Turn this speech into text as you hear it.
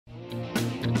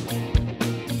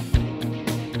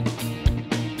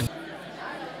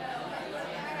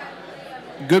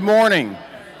Good morning.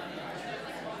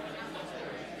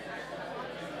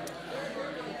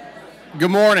 Good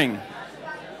morning.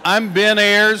 I'm Ben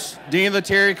Ayers, Dean of the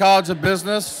Terry College of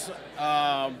Business.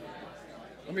 Let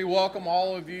me welcome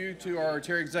all of you to our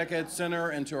Terry Exec Ed Center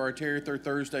and to our Terry Third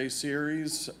Thursday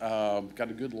series. Got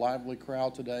a good lively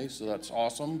crowd today, so that's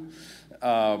awesome.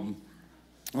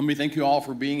 Let me thank you all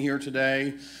for being here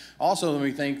today. Also, let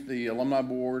me thank the Alumni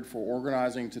Board for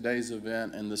organizing today's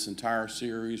event and this entire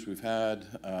series. We've had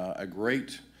a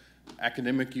great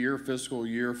academic year, fiscal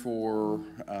year for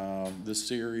this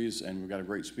series, and we've got a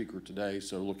great speaker today,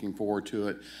 so looking forward to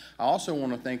it. I also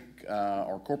want to thank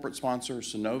our corporate sponsor,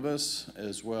 Synovus,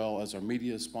 as well as our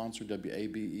media sponsor,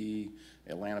 WABE,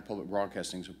 Atlanta Public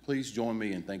Broadcasting. So please join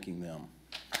me in thanking them.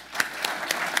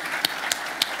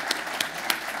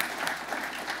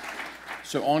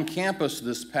 So on campus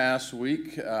this past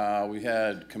week, we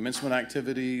had commencement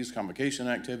activities, convocation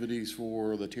activities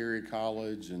for the Terry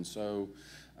College, and so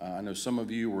I know some of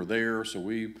you were there. So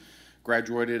we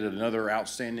graduated another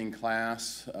outstanding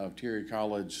class of Terry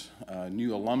College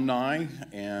new alumni,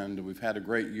 and we've had a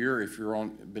great year. If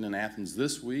you've been in Athens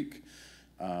this week,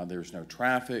 there's no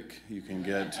traffic. You can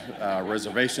get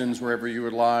reservations wherever you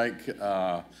would like.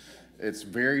 It's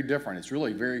very different. It's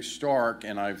really very stark.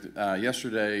 And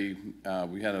yesterday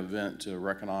we had an event to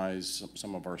recognize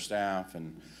some of our staff,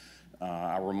 and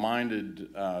I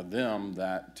reminded them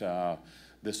that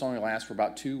this only lasts for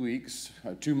about 2 weeks,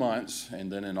 2 months,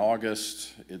 and then in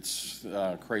August it's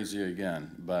crazy again.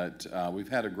 But we've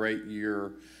had a great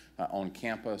year on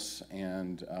campus,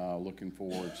 and looking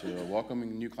forward to welcoming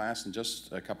a new class in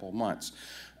just a couple of months.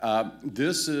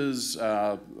 This is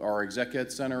our Exec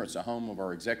Ed Center. It's a home of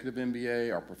our Executive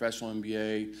MBA, our Professional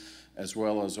MBA, as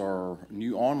well as our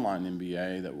new online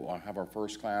MBA that will have our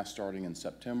first class starting in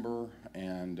September.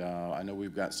 And I know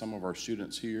we've got some of our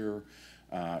students here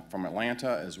from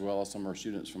Atlanta, as well as some of our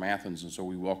students from Athens, and so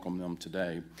we welcome them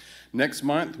today. Next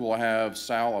month, we'll have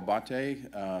Sal Abate.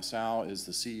 Sal is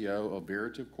the CEO of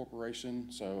Veritiv Corporation,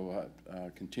 so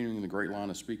continuing the great line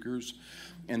of speakers.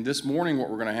 And this morning, what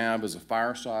we're going to have is a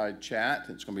fireside chat.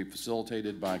 It's going to be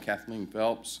facilitated by Kathleen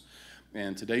Phelps.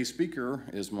 And today's speaker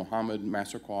is Mohamed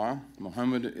Massaquoi.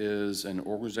 Mohamed is an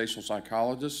organizational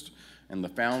psychologist and the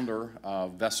founder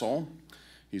of VESSOL.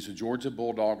 He's a Georgia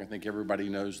Bulldog. I think everybody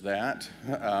knows that.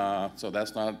 So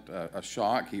that's not a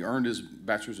shock. He earned his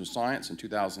Bachelor's of Science in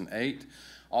 2008.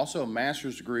 Also a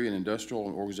master's degree in Industrial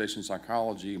and Organization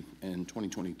Psychology in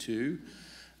 2022.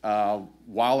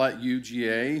 While at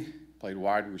UGA, played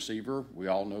wide receiver. We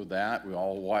all know that. We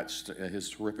all watched his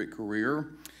terrific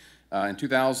career. In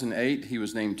 2008, he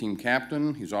was named team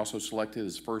captain. He was also selected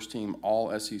as first team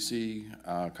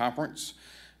All-SEC conference,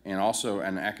 and also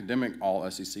an academic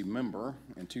All-SEC member.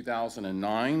 In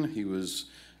 2009, he was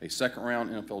a second-round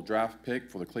NFL draft pick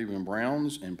for the Cleveland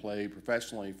Browns and played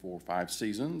professionally for 5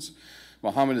 seasons.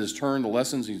 Mohamed has turned the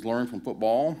lessons he's learned from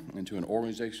football into an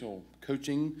organizational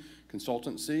coaching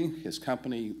consultancy. His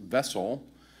company, VESSOL,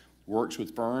 works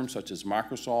with firms such as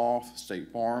Microsoft, State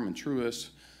Farm, and Truist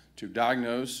to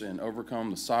diagnose and overcome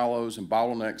the silos and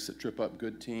bottlenecks that trip up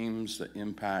good teams that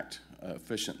impact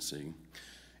efficiency.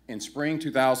 In spring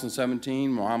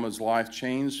 2017, Mohamed's life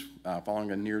changed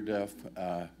following a near-death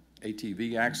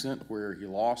ATV accident where he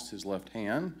lost his left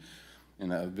hand,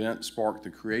 and the event sparked the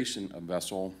creation of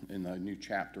VESSOL in a new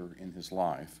chapter in his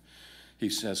life. He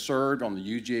has served on the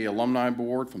UGA Alumni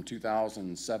Board from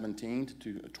 2017 to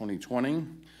 2020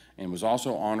 and was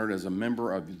also honored as a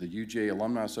member of the UGA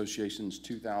Alumni Association's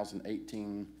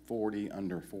 2018 40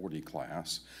 Under 40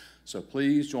 class. So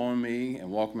please join me in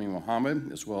welcoming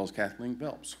Mohamed, as well as Kathleen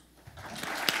Phelps.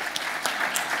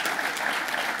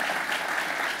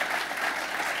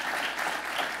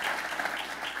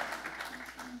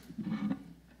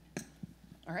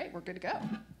 All right, we're good to go.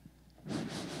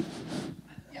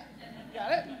 Yeah,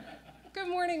 got it? Good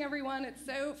morning, everyone. It's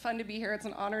so fun to be here. It's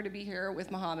an honor to be here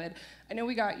with Mohamed. I know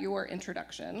we got your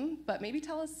introduction, but maybe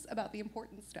tell us about the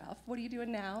important stuff. What are you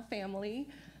doing now, family?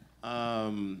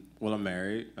 Well, I'm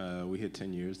married. We hit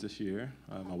 10 years this year.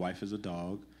 My wife is a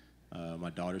dog.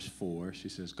 My daughter's 4. She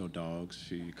says, go dogs.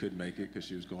 She couldn't make it because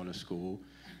she was going to school.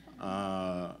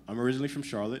 I'm originally from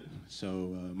Charlotte,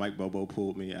 so Mike Bobo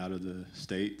pulled me out of the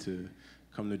state to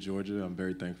come to Georgia. I'm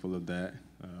very thankful of that.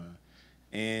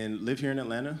 And live here in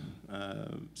Atlanta.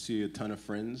 See a ton of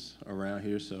friends around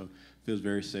here, so it feels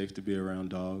very safe to be around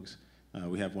dogs.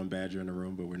 We have one badger in the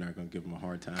room, but we're not going to give him a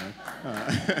hard time.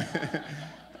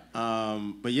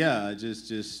 But yeah, just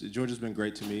Georgia's been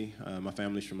great to me. My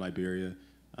family's from Liberia,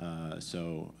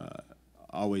 so I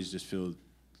always just feel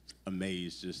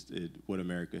amazed just at what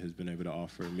America has been able to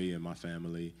offer me and my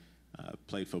family.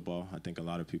 Played football. I think a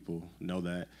lot of people know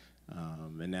that.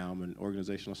 And now I'm an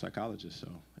organizational psychologist, so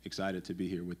excited to be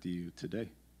here with you today.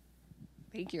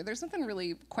 Thank you. There's nothing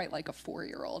really quite like a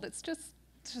 4-year-old. It's just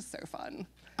so fun.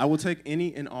 I will take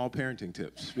any and all parenting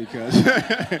tips because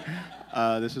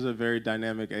this is a very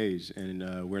dynamic age,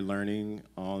 and we're learning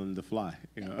on the fly.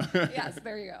 You know? Yes,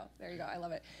 there you go. There you go. I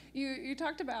love it. You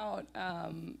talked about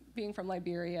being from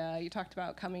Liberia. You talked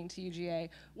about coming to UGA.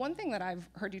 One thing that I've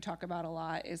heard you talk about a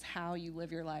lot is how you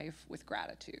live your life with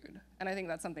gratitude. And I think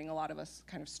that's something a lot of us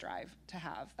kind of strive to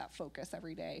have, that focus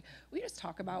every day. Will you just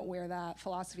talk about where that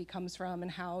philosophy comes from and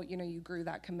how you grew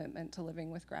that commitment to living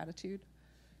with gratitude?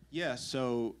 Yeah,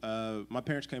 so my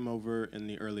parents came over in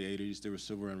the early 80s. There was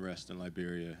civil unrest in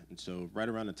Liberia. And so right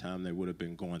around the time they would have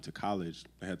been going to college,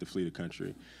 they had to flee the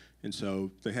country. And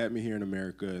so they had me here in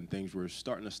America, and things were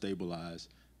starting to stabilize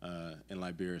in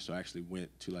Liberia. So I actually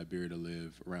went to Liberia to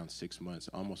live around 6 months,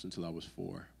 almost until I was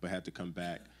 4, but had to come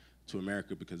back to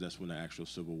America because that's when the actual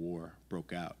Civil War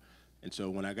broke out. And so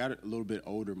when I got a little bit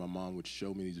older, my mom would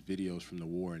show me these videos from the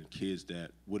war, and kids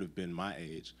that would have been my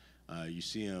age. You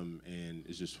see them, and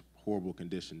it's just horrible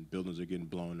condition. Buildings are getting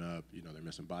blown up. They're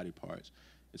missing body parts.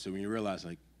 And so when you realize,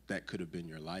 like, that could have been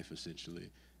your life, essentially,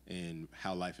 and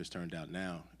how life has turned out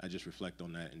now, I just reflect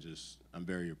on that and I'm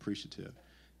very appreciative.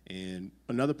 And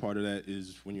another part of that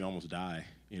is when you almost die,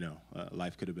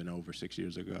 life could have been over 6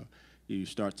 years ago. You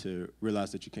start to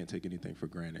realize that you can't take anything for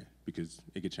granted because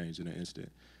it could change in an instant.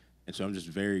 And so I'm just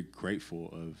very grateful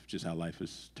of just how life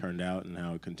has turned out and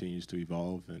how it continues to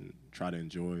evolve, and try to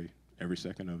enjoy every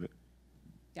second of it.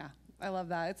 Yeah, I love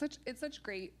that. It's such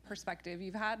great perspective.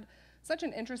 You've had such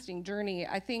an interesting journey.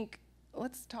 I think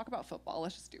let's talk about football.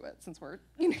 Let's just do it since we're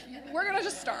gonna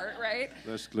just start, right?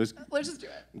 Let's just do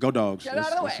it. Go Dogs. Get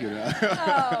out of the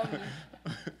way.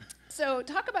 So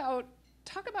talk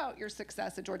about your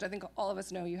success at Georgia. I think all of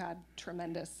us know you had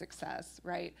tremendous success,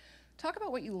 right? Talk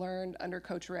about what you learned under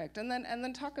Coach Richt, and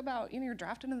then talk about you're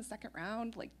drafted in the 2nd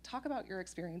round. Like, talk about your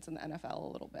experience in the NFL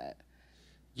a little bit.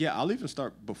 Yeah, I'll even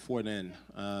start before then.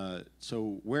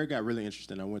 So where it got really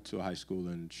interesting, I went to a high school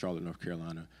in Charlotte, North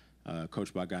Carolina,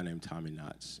 coached by a guy named Tommy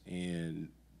Knotts. And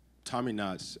Tommy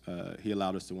Knotts, he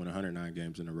allowed us to win 109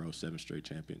 games in a row, 7 straight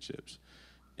championships.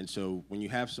 And so when you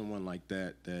have someone like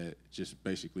that just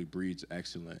basically breeds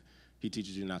excellent, he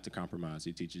teaches you not to compromise.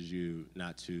 He teaches you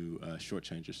not to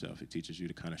shortchange yourself. He teaches you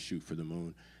to kind of shoot for the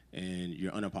moon. And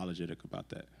you're unapologetic about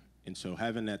that. And so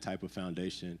having that type of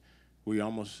foundation where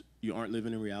you aren't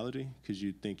living in reality because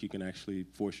you think you can actually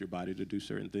force your body to do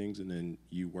certain things, and then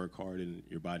you work hard and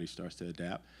your body starts to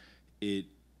adapt, it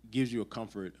gives you a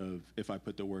comfort of, if I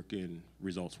put the work in,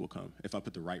 results will come. If I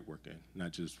put the right work in, not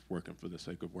just working for the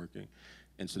sake of working.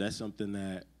 And so that's something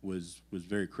that was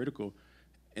very critical.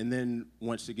 And then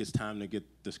once it gets time to get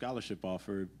the scholarship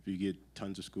offer, you get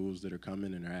tons of schools that are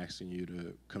coming and are asking you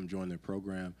to come join their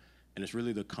program. And it's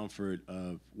really the comfort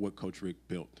of what Coach Richt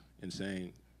built and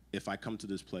saying, if I come to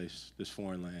this place, this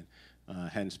foreign land,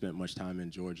 hadn't spent much time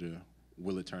in Georgia,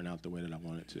 will it turn out the way that I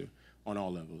want it to? On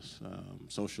all levels,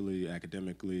 socially,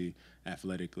 academically,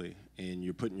 athletically. And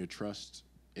you're putting your trust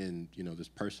in this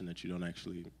person that you don't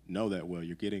actually know that well,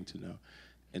 you're getting to know.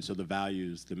 And so the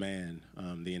values, the man,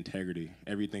 the integrity,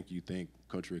 everything you think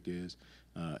Coach Richt is,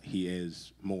 he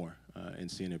is more, and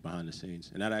seeing it behind the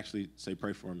scenes. And I'd actually say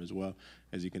pray for him as well,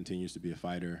 as he continues to be a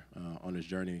fighter on his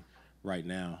journey right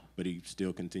now, but he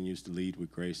still continues to lead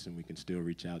with grace, and we can still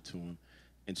reach out to him.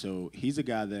 And so he's a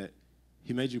guy that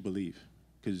he made you believe,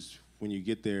 because when you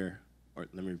get there, or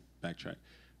let me backtrack,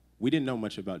 we didn't know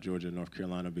much about Georgia and North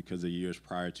Carolina because the years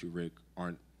prior to Rick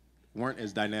weren't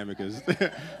as dynamic as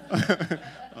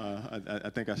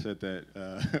I think I said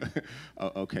that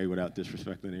okay without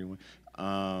disrespecting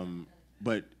anyone.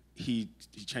 But he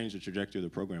changed the trajectory of the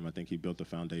program. I think he built the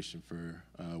foundation for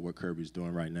what Kirby's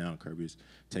doing right now. Kirby's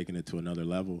taking it to another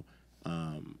level.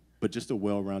 But just a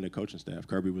well-rounded coaching staff.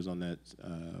 Kirby was on that,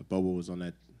 Bobo was on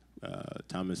that,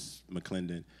 Thomas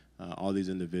McClendon, all these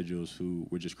individuals who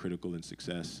were just critical in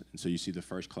success. And so you see the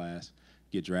first class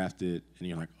get drafted, and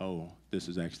you're like, oh, this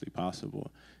is actually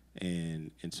possible. And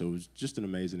so it was just an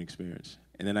amazing experience.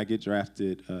 And then I get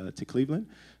drafted to Cleveland.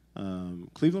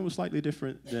 Cleveland was slightly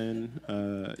different than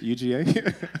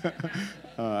UGA.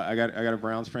 I got a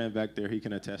Browns fan back there. He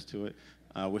can attest to it.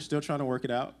 We're still trying to work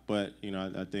it out, but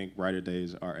I think brighter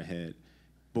days are ahead.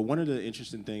 But one of the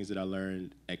interesting things that I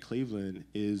learned at Cleveland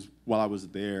is while I was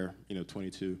there,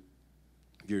 22,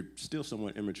 you're still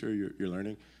somewhat immature. You're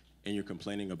learning, and you're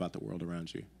complaining about the world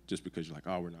around you just because you're like,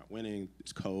 oh, we're not winning.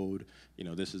 It's cold.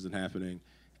 This isn't happening.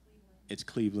 It's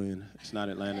Cleveland. It's not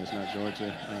Atlanta. It's not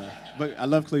Georgia. But I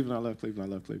love Cleveland. I love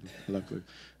Cleveland. I love Cleveland. I love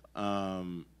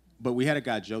Cleveland. But we had a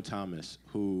guy, Joe Thomas,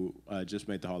 who just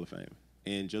made the Hall of Fame.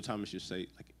 And Joe Thomas used to say,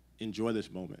 like, enjoy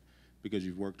this moment because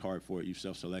you've worked hard for it, you've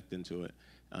self-selected into it,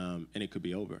 and it could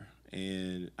be over.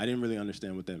 And I didn't really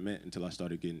understand what that meant until I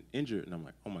started getting injured, and I'm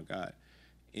like, oh my God.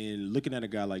 And looking at a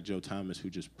guy like Joe Thomas who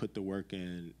just put the work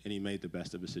in and he made the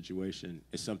best of a situation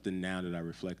is something now that I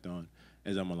reflect on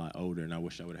as I'm a lot older, and I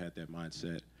wish I would have had that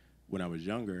mindset when I was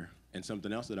younger. And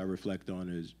something else that I reflect on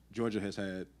is Georgia has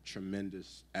had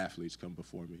tremendous athletes come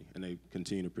before me, and they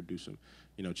continue to produce them.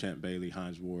 You know, Champ Bailey,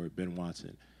 Hines Ward, Ben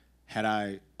Watson. Had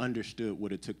I understood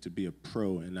what it took to be a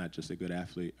pro and not just a good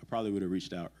athlete, I probably would have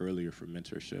reached out earlier for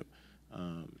mentorship.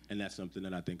 And that's something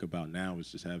that I think about now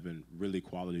is just having really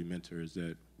quality mentors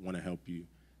that want to help you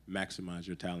maximize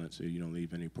your talent so you don't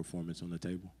leave any performance on the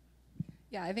table.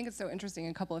 Yeah, I think it's so interesting,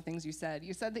 a couple of things you said.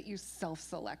 You said that you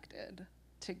self-selected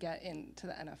to get into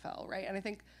the NFL, right? And I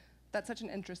think that's such an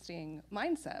interesting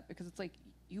mindset because it's like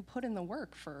you put in the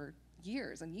work for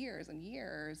years and years and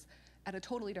years at a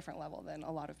totally different level than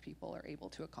a lot of people are able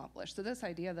to accomplish. So this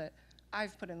idea that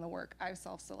I've put in the work, I've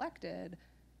self-selected,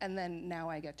 and then now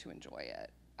I get to enjoy it,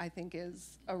 I think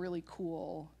is a really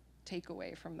cool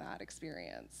takeaway from that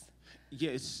experience.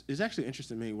 Yeah, it's actually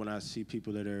interesting to me when I see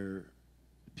people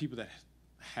that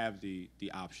have the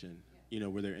option, you know,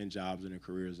 where they're in jobs and in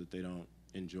careers that they don't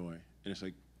enjoy. And it's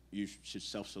like you should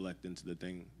self-select into the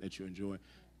thing that you enjoy.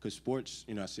 Because sports,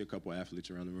 you know, I see a couple of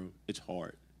athletes around the room, it's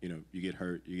hard. You know, you get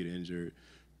hurt, you get injured,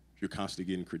 you're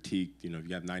constantly getting critiqued. You know,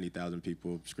 you have 90,000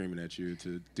 people screaming at you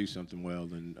to do something well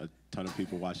and a ton of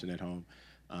people watching at home.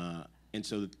 And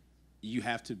so you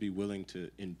have to be willing to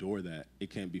endure that. It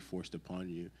can't be forced upon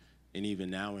you. And even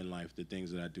now in life, the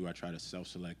things that I do, I try to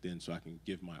self-select in so I can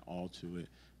give my all to it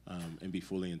and be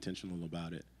fully intentional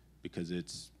about it because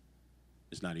it's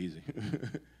not easy.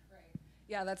 Right.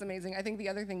 Yeah, that's amazing. I think the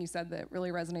other thing you said that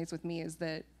really resonates with me is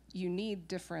that you need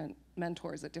different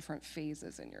mentors at different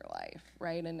phases in your life,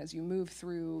 right? And as you move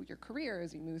through your career,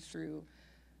 as you move through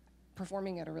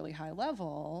performing at a really high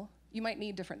level, you might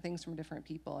need different things from different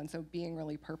people. And so being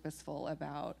really purposeful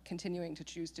about continuing to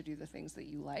choose to do the things that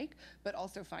you like, but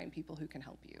also find people who can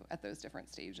help you at those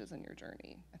different stages in your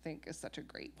journey, I think is such a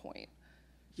great point.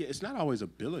 Yeah, it's not always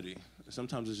ability.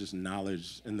 Sometimes it's just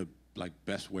knowledge and the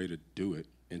best way to do it.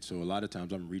 And so a lot of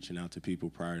times I'm reaching out to people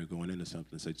prior to going into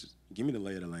something and say, just give me the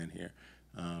lay of the land here.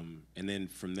 And then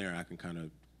from there, I can kind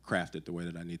of craft it the way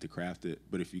that I need to craft it.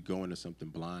 But if you go into something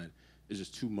blind, there's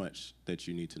just too much that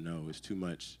you need to know. It's too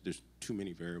much. There's too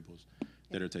many variables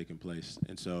that are taking place.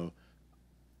 And so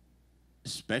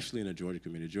especially in the Georgia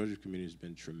community has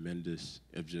been tremendous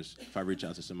of just, if I reach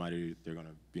out to somebody, they're going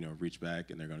to, you know, reach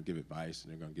back and they're going to give advice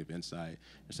and they're going to give insight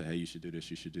and say, hey, you should do this,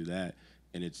 you should do that.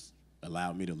 And it's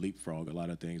allowed me to leapfrog a lot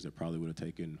of things that probably would have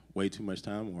taken way too much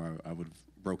time or I would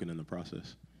have broken in the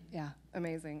process. Yeah,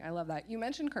 amazing. I love that. You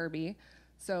mentioned Kirby.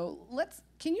 So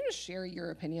can you just share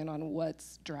your opinion on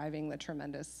what's driving the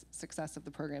tremendous success of the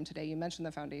program today? You mentioned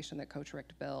the foundation that Coach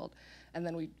Rick built, and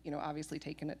then we, you know, obviously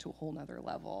taken it to a whole nother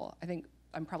level. I think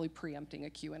I'm probably preempting a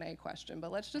Q&A question,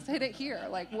 but let's just hit it here.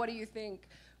 Like, what do you think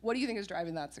is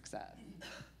driving that success?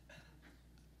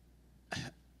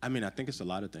 I mean, I think it's a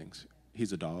lot of things.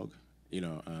 He's a dog. You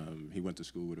know, he went to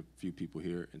school with a few people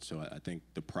here, and so I think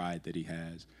the pride that he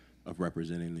has of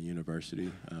representing the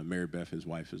university. Mary Beth, his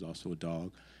wife, is also a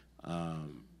dog.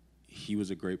 He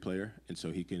was a great player, and so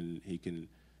he can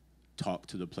talk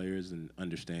to the players and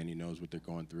understand. He knows what they're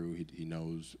going through. He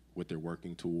knows what they're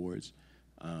working towards.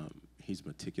 He's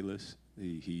meticulous.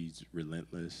 He's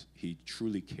relentless. He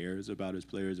truly cares about his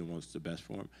players and wants the best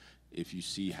for them. If you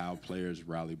see how players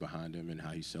rally behind him and how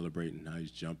he's celebrating and how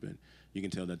he's jumping, you can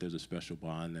tell that there's a special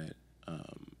bond that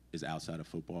is outside of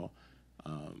football.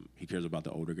 He cares about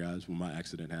the older guys. When my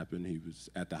accident happened, he was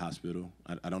at the hospital.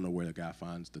 I don't know where the guy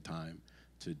finds the time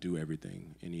to do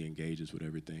everything, and he engages with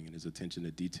everything, and his attention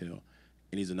to detail.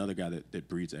 And he's another guy that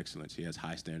breeds excellence. He has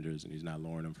high standards, and he's not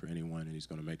lowering them for anyone, and he's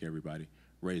going to make everybody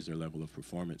raise their level of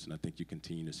performance. And I think you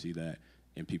continue to see that,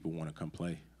 and people want to come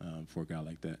play for a guy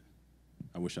like that.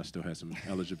 I wish I still had some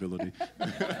eligibility. I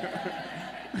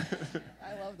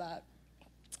love that.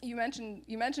 You mentioned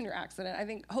your accident. I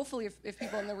think hopefully if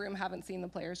people in the room haven't seen the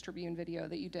Players Tribune video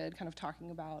that you did kind of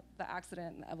talking about the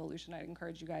accident and the evolution, I'd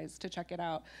encourage you guys to check it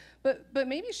out. But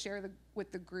maybe share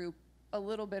with the group a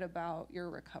little bit about your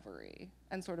recovery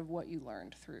and sort of what you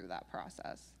learned through that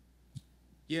process.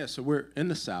 Yeah, so we're in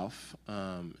the South.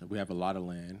 We have a lot of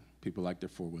land. People like their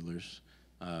four-wheelers.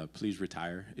 Please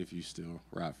retire if you still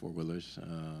ride four-wheelers.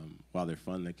 While they're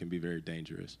fun, they can be very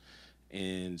dangerous.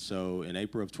 And so in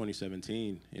April of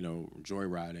 2017,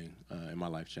 joyriding and my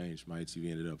life changed. My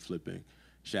ATV ended up flipping,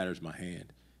 shatters my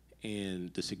hand.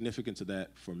 And the significance of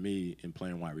that for me in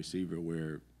playing wide receiver,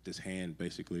 where this hand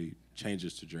basically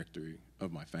changes trajectory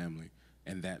of my family,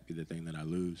 and that be the thing that I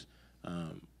lose,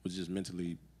 was just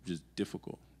mentally just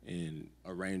difficult in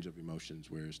a range of emotions,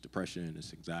 where it's depression,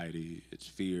 it's anxiety, it's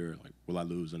fear, like, will I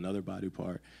lose another body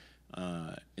part?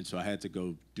 And so I had to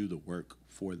go do the work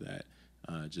for that,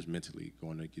 just mentally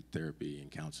going to get therapy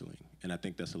and counseling. And I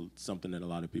think that's something that a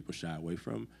lot of people shy away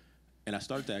from. And I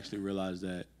started to actually realize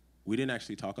that we didn't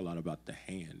actually talk a lot about the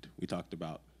hand. We talked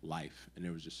about life, and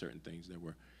there was just certain things that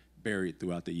were buried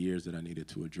throughout the years that I needed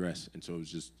to address. And so it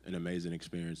was just an amazing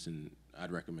experience, and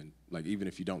I'd recommend, like, even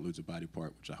if you don't lose a body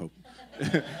part, which I hope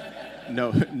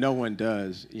no one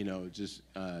does, you know, just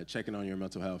checking on your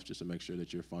mental health just to make sure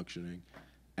that you're functioning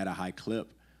at a high clip.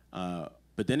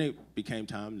 But then it became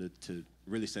time to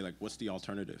really say, like, what's the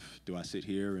alternative? Do I sit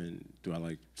here and do I,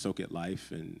 like, soak at life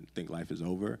and think life is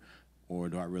over? Or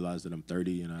do I realize that I'm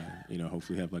 30 and I, you know,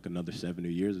 hopefully have like another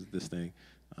 70 years of this thing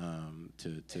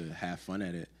to have fun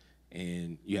at it?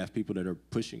 And you have people that are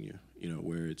pushing you, you know,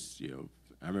 where it's, you know,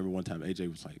 I remember one time AJ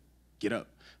was like, get up,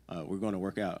 we're going to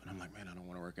work out. And I'm like, man, I don't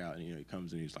want to work out. And, you know, he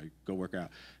comes and he's like, go work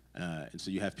out. And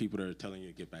so you have people that are telling you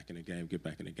to get back in the game, get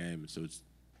back in the game. And so it's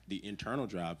the internal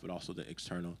drive, but also the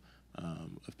external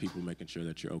of people making sure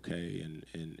that you're okay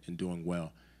and doing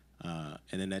well.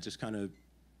 And then that just kind of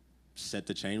set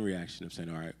the chain reaction of saying,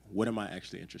 all right, what am I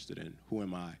actually interested in? Who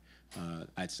am I?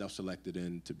 I'd self-selected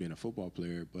into being a football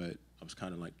player, but I was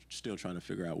kind of like still trying to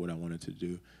figure out what I wanted to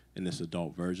do in this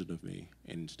adult version of me,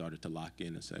 and started to lock in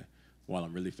and say, while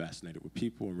I'm really fascinated with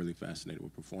people, I'm really fascinated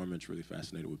with performance, really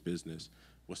fascinated with business,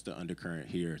 what's the undercurrent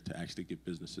here to actually get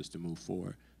businesses to move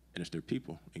forward? And it's their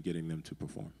people and getting them to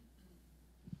perform.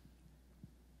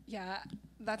 Yeah,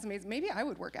 that's amazing. Maybe I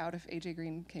would work out if AJ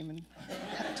Green came and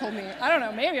told me. I don't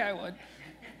know, maybe I would.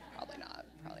 Probably not,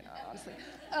 honestly.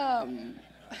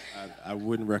 I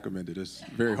wouldn't recommend it. It's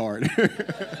very hard.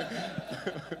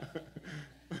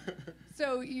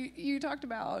 So you talked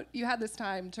about, you had this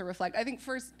time to reflect. I think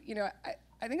first, you know,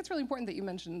 I think it's really important that you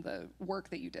mentioned the work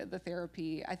that you did, the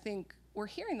therapy. I think we're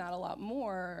hearing that a lot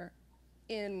more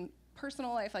in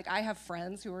personal life. Like, I have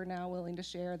friends who are now willing to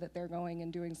share that they're going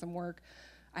and doing some work.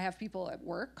 I have people at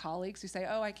work, colleagues, who say,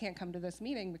 oh, I can't come to this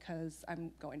meeting because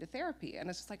I'm going to therapy. And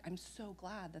it's just like, I'm so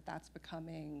glad that that's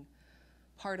becoming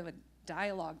part of a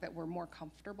dialogue that we're more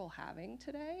comfortable having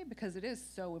today, because it is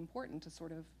so important to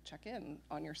sort of check in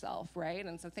on yourself, right?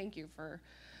 And so thank you for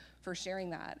sharing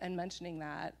that and mentioning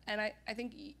that. And I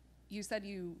think you said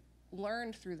you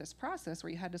learned through this process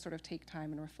where you had to sort of take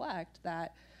time and reflect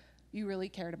that you really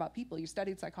cared about people. You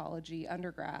studied psychology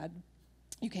undergrad.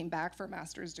 You came back for a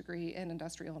master's degree in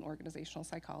industrial and organizational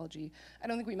psychology. I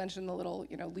don't think we mentioned the little,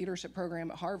 you know, leadership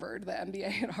program at Harvard, the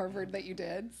MBA at Harvard that you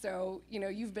did. So, you know,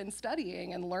 you've been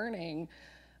studying and learning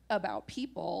about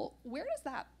people. Where does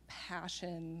that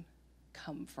passion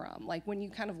come from? Like, when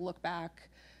you kind of look back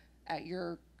at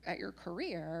your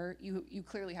career, you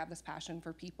clearly have this passion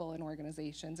for people and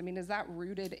organizations. I mean, is that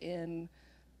rooted in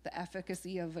the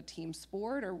efficacy of a team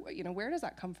sport, or, you know, where does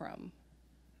that come from?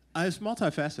 It's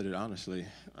multifaceted, honestly.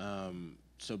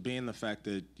 So being the fact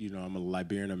that, you know, I'm a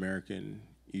Liberian American,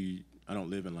 I don't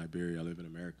live in Liberia, I live in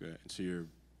America. And so you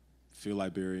feel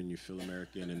Liberian, you feel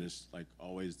American, and it's like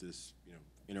always this, you know,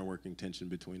 inner working tension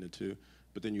between the two.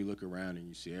 But then you look around and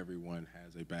you see everyone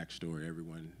has a backstory,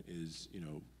 everyone is, you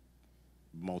know,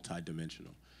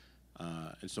 multi-dimensional.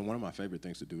 And so one of my favorite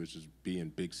things to do is just be in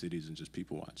big cities and just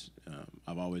people watch.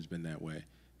 I've always been that way.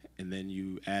 And then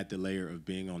you add the layer of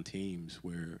being on teams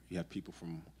where you have people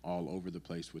from all over the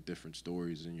place with different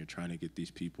stories, and you're trying to get these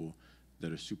people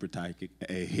that are super tight,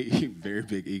 very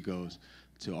big egos,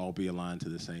 to all be aligned to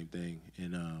the same thing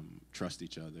and trust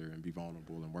each other and be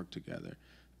vulnerable and work together.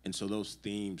 And so those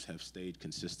themes have stayed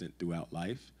consistent throughout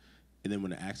life. And then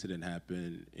when an accident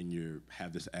happened and you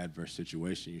have this adverse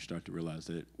situation, you start to realize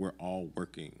that we're all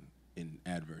working in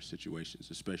adverse situations,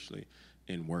 especially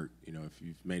in work. You know, if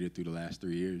you've made it through the last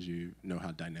 3 years, you know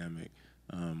how dynamic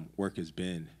work has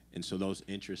been. And so those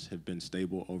interests have been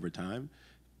stable over time.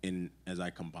 And as I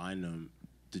combine them,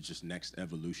 the just next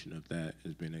evolution of that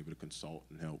is being able to consult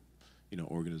and help, you know,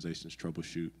 organizations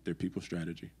troubleshoot their people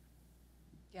strategy.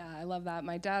 Yeah, I love that.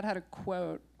 My dad had a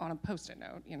quote on a Post-it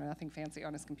note, you know, nothing fancy,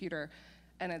 on his computer,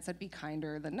 and it said, be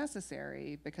kinder than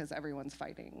necessary, because everyone's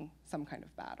fighting some kind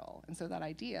of battle. And so that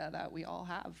idea that we all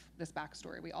have this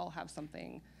backstory, we all have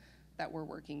something that we're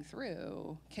working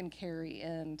through, can carry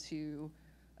into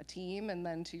a team, and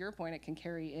then to your point, it can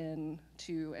carry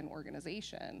into an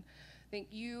organization. I think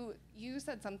you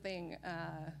said something,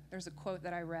 there's a quote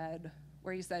that I read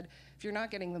where you said, if you're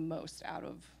not getting the most out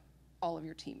of all of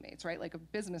your teammates, right? Like a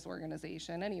business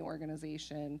organization, any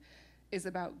organization, is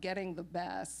about getting the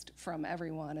best from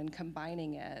everyone and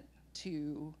combining it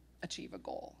to achieve a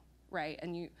goal, right?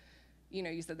 And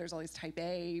you said there's all these type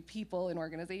A people in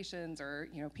organizations, or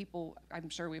people. I'm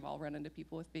sure we've all run into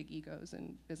people with big egos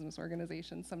in business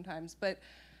organizations sometimes. But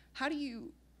how do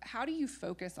you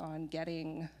focus on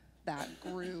getting that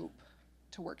group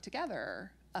to work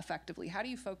together effectively? How do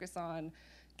you focus on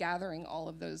gathering all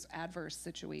of those adverse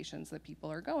situations that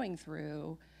people are going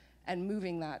through and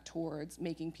moving that towards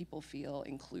making people feel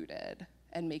included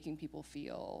and making people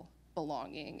feel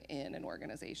belonging in an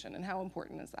organization? And how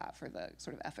important is that for the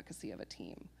sort of efficacy of a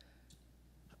team?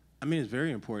 I mean, it's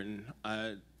very important.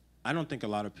 I don't think a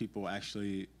lot of people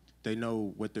actually, they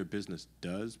know what their business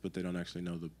does, but they don't actually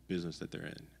know the business that they're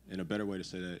in. And a better way to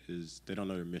say that is they don't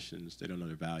know their missions, they don't know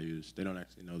their values, they don't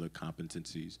actually know the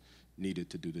competencies needed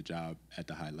to do the job at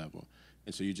the high level.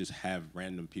 And so you just have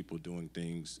random people doing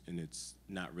things and it's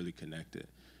not really connected.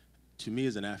 To me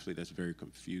as an athlete, that's very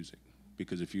confusing,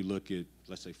 because if you look at,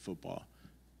 let's say, football,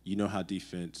 you know how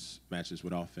defense matches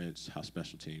with offense, how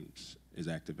special teams is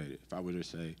activated. If I were to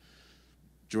say,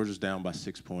 Georgia's down by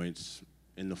 6 points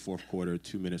in the fourth quarter,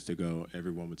 2 minutes to go,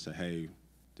 everyone would say, hey,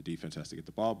 the defense has to get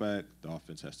the ball back, the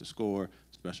offense has to score,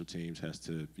 special teams has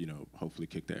to, hopefully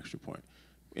kick the extra point.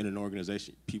 In an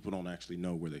organization, people don't actually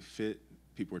know where they fit.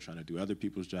 People are trying to do other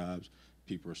people's jobs.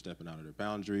 People are stepping out of their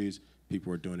boundaries.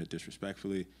 People are doing it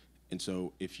disrespectfully. And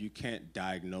so if you can't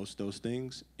diagnose those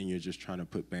things and you're just trying to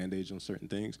put Band-Aids on certain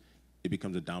things, it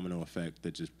becomes a domino effect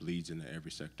that just bleeds into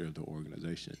every sector of the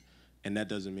organization. And that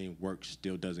doesn't mean work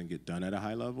still doesn't get done at a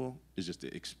high level. It's just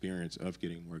the experience of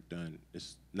getting work done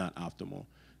is not optimal.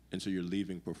 And so you're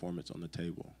leaving performance on the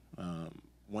table.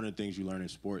 One of the things you learn in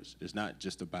sports is not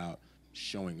just about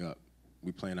showing up.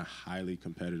 We play in a highly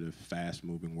competitive,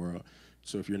 fast-moving world.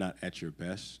 So if you're not at your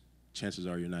best, chances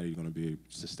are you're not even going to be a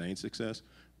sustained success,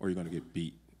 or you're going to get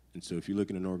beat. And so if you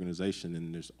look at an organization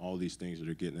and there's all these things that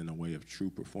are getting in the way of true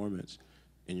performance,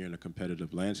 and you're in a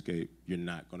competitive landscape, you're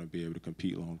not going to be able to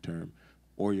compete long-term.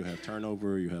 Or you have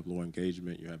turnover, you have low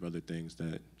engagement, you have other things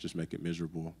that just make it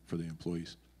miserable for the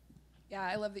employees. Yeah,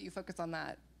 I love that you focus on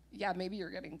that. Yeah, maybe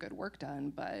you're getting good work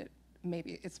done, but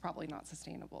maybe it's probably not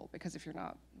sustainable, because if you're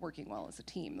not working well as a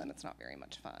team, then it's not very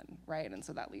much fun, right? And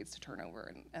so that leads to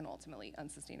turnover and ultimately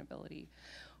unsustainability.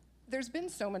 There's been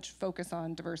so much focus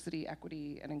on diversity,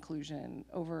 equity, and inclusion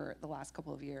over the last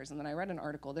couple of years. And then I read an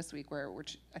article this week where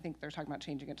I think they're talking about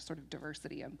changing it to sort of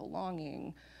diversity and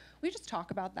belonging. Will you just talk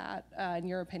about that, in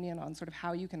your opinion, on sort of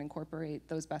how you can incorporate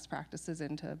those best practices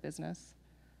into business?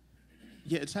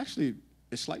 Yeah, it's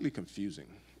slightly confusing,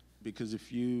 because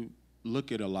if you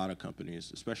look at a lot of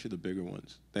companies, especially the bigger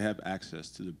ones, they have access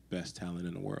to the best talent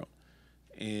in the world.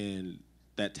 And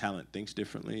that talent thinks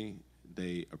differently,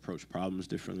 they approach problems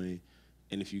differently,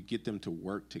 and if you get them to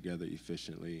work together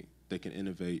efficiently, they can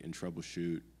innovate and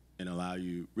troubleshoot and allow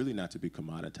you really not to be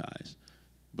commoditized.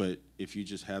 But if you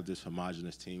just have this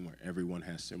homogenous team where everyone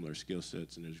has similar skill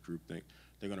sets and there's groupthink,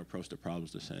 they're going to approach the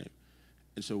problems the same.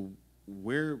 And so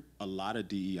where a lot of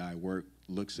DEI work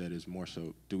looks at is more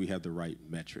so, do we have the right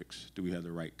metrics? Do we have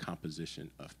the right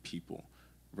composition of people?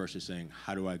 Versus saying,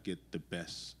 how do I get the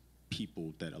best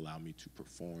people that allow me to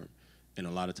perform? And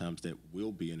a lot of times that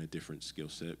will be in a different skill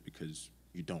set, because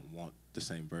you don't want the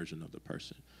same version of the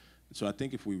person. And so I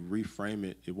think if we reframe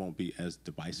it, it won't be as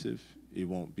divisive. It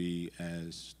won't be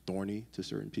as thorny to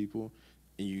certain people.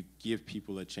 And you give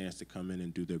people a chance to come in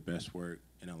and do their best work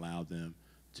and allow them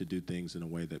to do things in a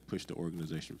way that push the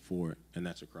organization forward. And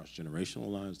that's across generational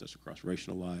lines, that's across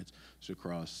racial lines, it's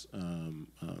across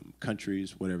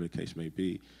countries, whatever the case may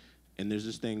be. And there's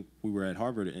this thing, we were at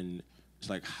Harvard, and it's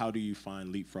like, how do you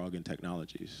find leapfrogging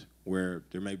technologies where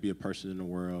there may be a person in the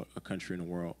world, a country in the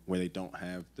world, where they don't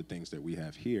have the things that we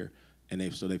have here, and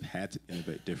they've had to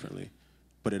innovate differently.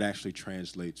 But it actually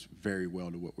translates very well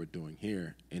to what we're doing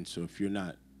here. And so if you're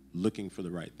not looking for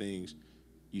the right things,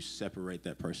 you separate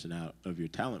that person out of your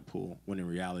talent pool, when in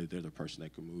reality, they're the person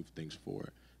that can move things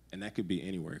forward. And that could be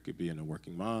anywhere. It could be in a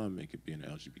working mom, it could be an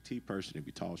LGBT person, it could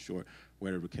be tall, short,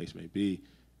 whatever the case may be.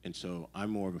 And so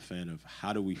I'm more of a fan of,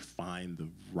 how do we find the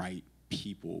right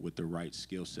people with the right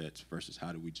skill sets versus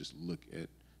how do we just look at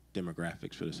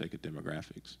demographics for the sake of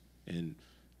demographics. And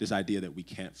this idea that we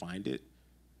can't find it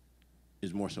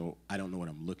is more so, I don't know what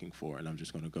I'm looking for, and I'm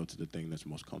just going to go to the thing that's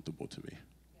most comfortable to me.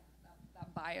 Yeah,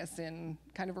 that bias in,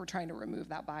 kind of, we're trying to remove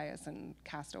that bias and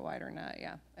cast a wider net.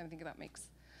 Yeah, I think that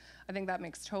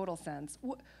makes total sense.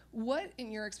 What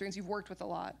in your experience, you've worked with a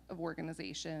lot of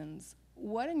organizations,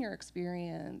 what in your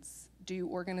experience do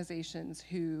organizations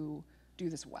who do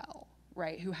this well,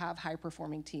 right, who have high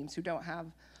performing teams, who don't have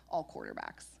all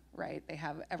quarterbacks, right? They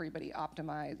have everybody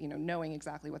optimized, knowing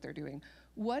exactly what they're doing.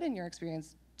 What, in your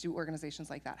experience, do organizations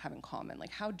like that have in common?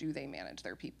 Like, how do they manage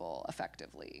their people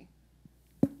effectively?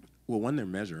 Well, one, they're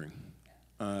measuring,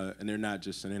 and they're not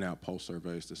just sending out pulse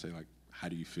surveys to say, like, how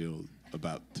do you feel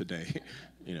about today?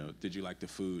 Did you like the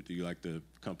food? Do you like the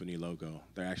company logo?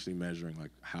 They're actually measuring,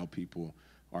 like, how people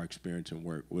are experiencing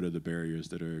work. What are the barriers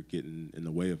that are getting in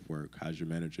the way of work? How's your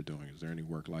manager doing? Is there any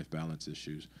work-life balance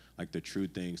issues? Like, the true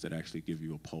things that actually give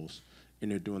you a pulse.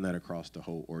 And they're doing that across the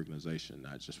whole organization,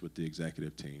 not just with the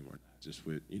executive team or just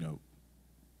with,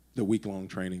 the week-long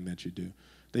training that you do.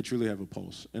 They truly have a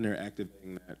pulse, and they're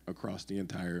activating that across the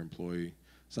entire employee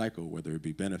cycle, whether it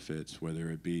be benefits, whether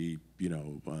it be,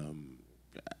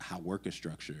 how work is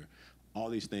structured. All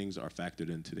these things are factored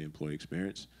into the employee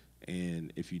experience,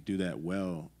 and if you do that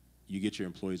well, you get your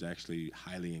employees actually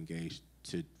highly engaged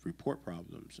to report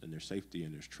problems, and there's safety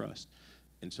and there's trust.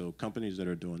 And so companies that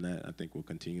are doing that, I think, will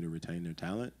continue to retain their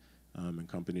talent, and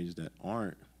companies that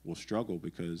aren't will struggle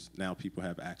because now people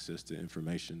have access to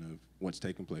information of what's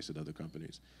taking place at other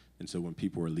companies. And so when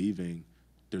people are leaving,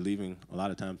 they're leaving a lot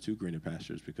of times to greener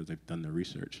pastures because they've done their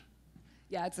research.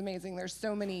 Yeah, it's amazing. There's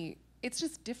so many, it's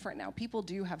just different now. People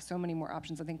do have so many more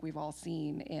options. I think we've all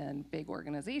seen in big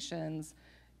organizations,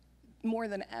 more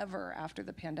than ever after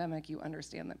the pandemic, you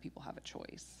understand that people have a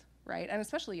choice, right? And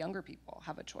especially younger people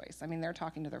have a choice. I mean, they're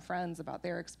talking to their friends about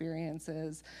their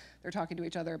experiences. They're talking to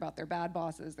each other about their bad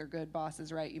bosses, their good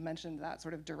bosses, right? You mentioned that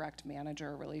sort of direct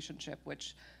manager relationship,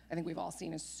 which I think we've all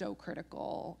seen is so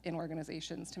critical in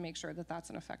organizations to make sure that that's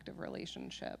an effective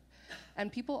relationship.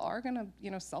 And people are gonna,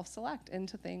 self-select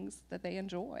into things that they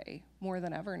enjoy more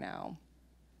than ever now.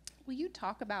 Will you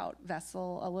talk about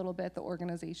VESSOL a little bit, the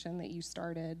organization that you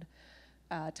started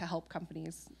to help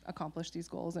companies accomplish these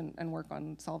goals and work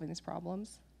on solving these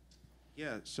problems?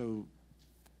 Yeah, so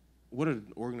what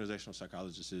an organizational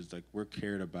psychologist is, like, we're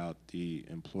cared about the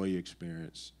employee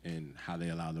experience and how they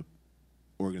allow the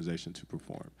organization to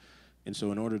perform. And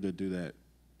so in order to do that,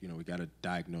 we got to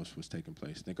diagnose what's taking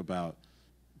place. Think about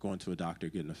going to a doctor,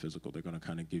 getting a physical. They're going to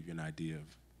kind of give you an idea of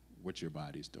what your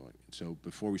body's doing. And so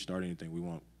before we start anything, we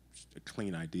want a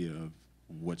clean idea of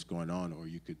what's going on, or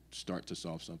you could start to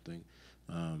solve something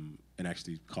and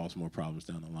actually cause more problems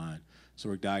down the line. So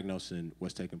we're diagnosing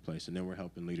what's taking place, and then we're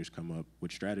helping leaders come up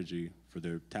with strategy for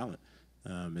their talent.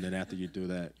 And then after you do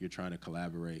that, you're trying to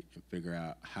collaborate and figure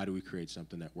out, how do we create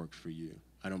something that works for you?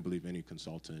 I don't believe any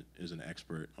consultant is an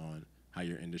expert on how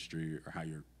your industry or how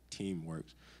your team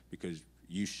works, because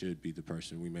you should be the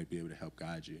person we may be able to help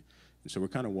guide you. And so we're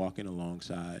kind of walking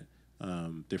alongside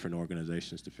different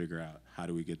organizations to figure out, how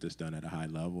do we get this done at a high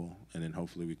level, and then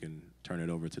hopefully we can turn it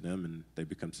over to them and they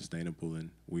become sustainable and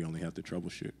we only have to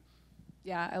troubleshoot.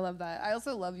 Yeah, I love that. I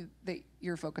also love that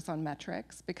you're focused on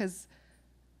metrics, because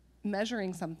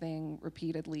measuring something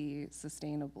repeatedly,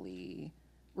 sustainably,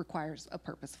 requires a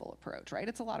purposeful approach, right?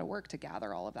 It's a lot of work to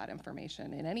gather all of that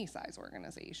information in any size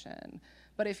organization.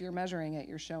 But if you're measuring it,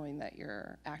 you're showing that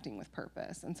you're acting with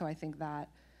purpose. And so I think that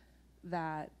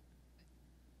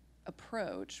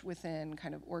approach within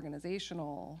kind of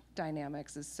organizational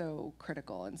dynamics is so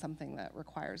critical and something that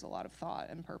requires a lot of thought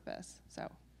and purpose. So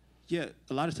yeah,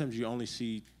 a lot of times you only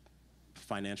see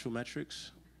financial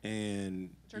metrics, and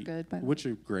which are good, but which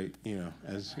are great,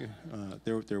 as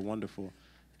they're wonderful,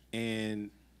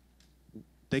 and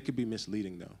they could be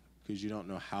misleading though, because you don't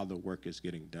know how the work is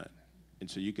getting done. And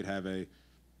so you could have a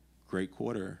great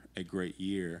quarter, a great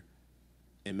year,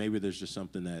 and maybe there's just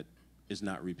something that is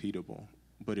not repeatable.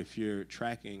 But if you're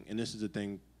tracking, and this is the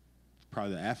thing,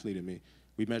 probably the athlete in me,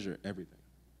 we measure everything.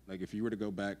 Like, if you were to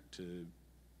go back to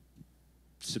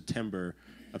September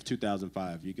of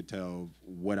 2005, you could tell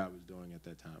what I was doing at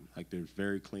that time. Like, there's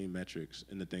very clean metrics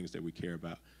in the things that we care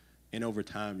about. And over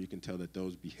time, you can tell that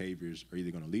those behaviors are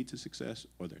either going to lead to success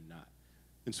or they're not.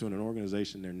 And so in an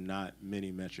organization, there are not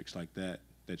many metrics like that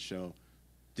that show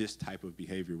this type of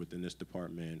behavior within this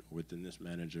department or within this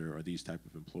manager or these type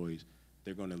of employees.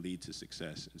 They're going to lead to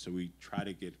success. And so we try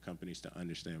to get companies to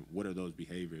understand what are those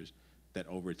behaviors that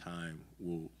over time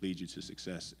will lead you to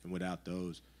success. And without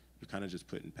those, you're kind of just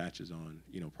putting patches on,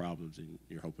 problems, and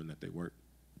you're hoping that they work.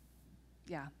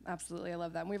 yeah, absolutely. I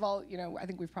love that. And we've all, I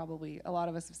think we've probably, a lot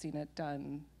of us have seen it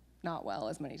done not well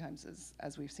as many times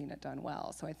as we've seen it done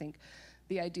well. So I think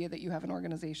the idea that you have an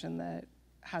organization that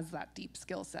has that deep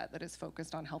skill set that is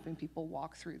focused on helping people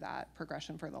walk through that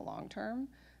progression for the long term,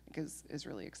 I think is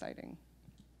really exciting.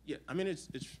 Yeah, I mean, it's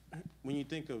when you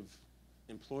think of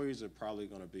employees are probably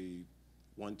going to be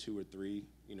 1, 2, or 3,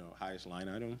 highest line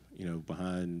item,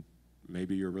 behind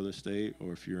maybe your real estate,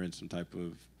 or if you're in some type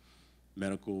of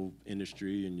medical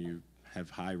industry and you have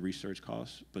high research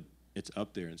costs, but it's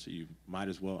up there, and so you might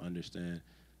as well understand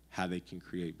how they can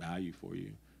create value for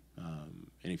you.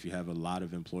 And if you have a lot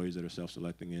of employees that are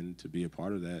self-selecting in to be a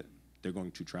part of that, they're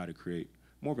going to try to create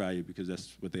more value because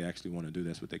that's what they actually want to do.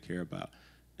 That's what they care about.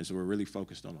 And so we're really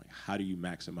focused on, like, how do you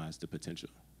maximize the potential?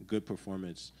 Good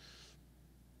performance,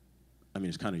 I mean,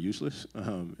 it's kind of useless,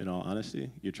 in all honesty.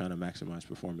 You're trying to maximize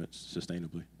performance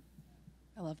sustainably.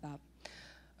 I love that.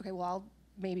 Okay, well, I'll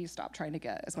maybe stop trying to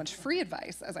get as much free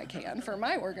advice as I can for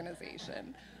my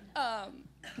organization.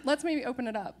 Let's maybe open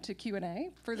it up to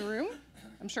Q&A for the room.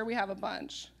 I'm sure we have a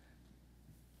bunch.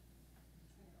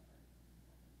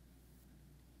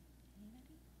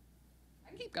 I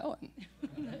can keep going.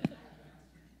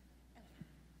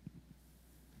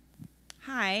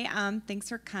 Hi, thanks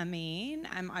for coming.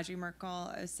 I'm Audrey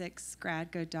Merkel, 06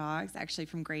 grad, go Dogs, actually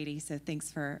from Grady, so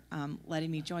thanks for letting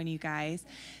me join you guys.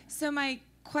 So my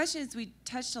question is, we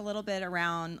touched a little bit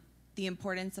around the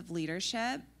importance of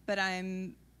leadership, but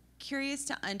I'm curious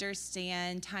to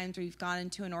understand times where you've gone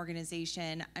into an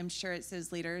organization. I'm sure it's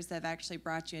those leaders that have actually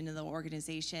brought you into the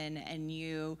organization and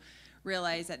you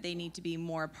realize that they need to be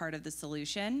more a part of the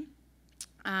solution.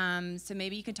 So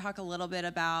maybe you can talk a little bit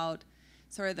about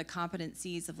sort of the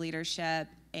competencies of leadership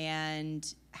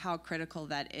and how critical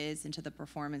that is into the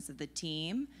performance of the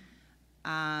team,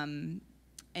 and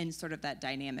sort of that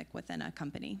dynamic within a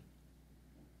company.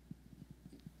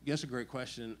 That's a great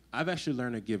question. I've actually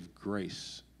learned to give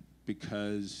grace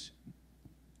because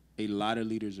a lot of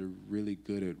leaders are really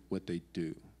good at what they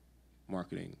do,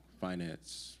 marketing,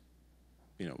 finance,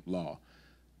 law.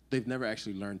 They've never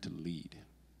actually learned to lead.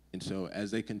 And so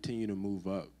as they continue to move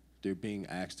up, they're being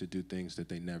asked to do things that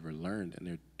they never learned, and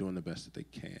they're doing the best that they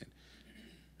can.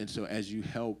 And so as you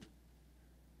help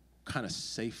kind of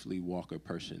safely walk a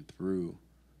person through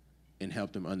and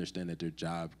help them understand that their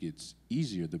job gets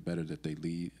easier the better that they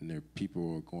lead, and their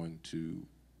people are going to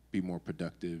be more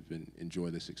productive and enjoy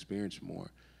this experience more,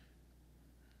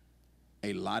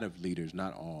 a lot of leaders,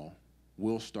 not all,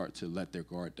 will start to let their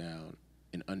guard down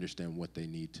and understand what they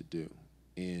need to do.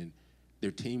 And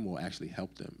their team will actually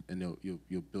help them, and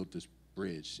you'll build this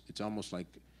bridge. It's almost like,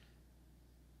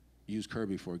 use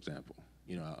Kirby, for example.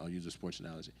 I'll use a sports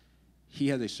analogy. He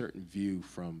has a certain view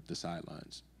from the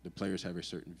sidelines. The players have a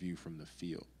certain view from the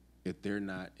field. If they're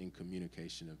not in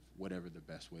communication of whatever the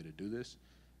best way to do this,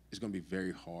 it's going to be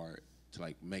very hard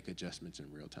to make adjustments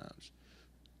in real times.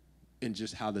 And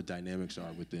just how the dynamics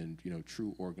are within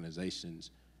true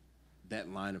organizations, that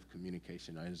line of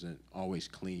communication isn't always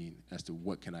clean as to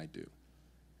what can I do.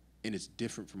 And it's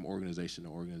different from organization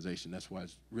to organization. That's why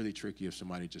it's really tricky if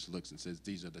somebody just looks and says,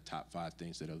 these are the top 5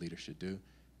 things that a leader should do.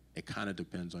 It kind of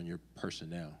depends on your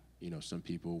personnel. Some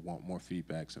people want more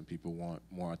feedback. Some people want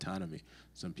more autonomy.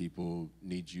 Some people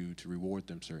need you to reward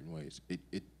them certain ways.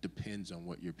 It depends on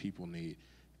what your people need.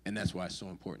 And that's why it's so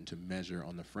important to measure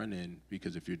on the front end,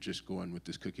 because if you're just going with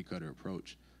this cookie cutter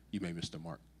approach, you may miss the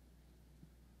mark.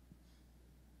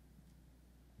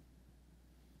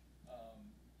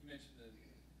 You mentioned the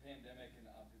pandemic and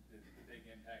the big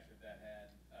impact that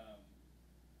had.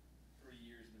 3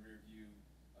 years in the rear view,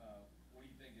 what do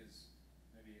you think is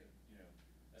maybe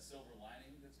a silver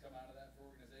lining that's come out of that for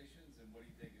organizations, and what do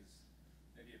you think is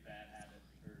maybe a bad habit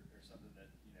or something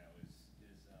that is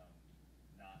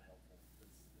not helpful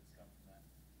that's come from that?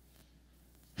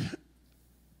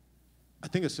 I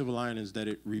think a silver lining is that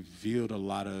it revealed a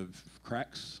lot of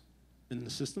cracks in the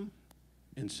system.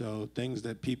 And so things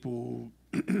that people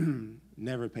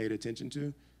never paid attention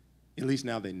to, at least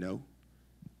now they know.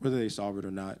 Whether they solve it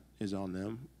or not is on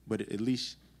them. But at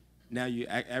least now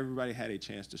everybody had a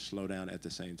chance to slow down at the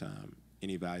same time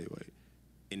and evaluate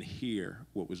and hear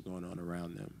what was going on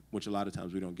around them, which a lot of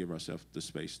times we don't give ourselves the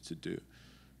space to do.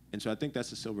 And so I think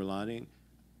that's a silver lining.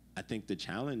 I think the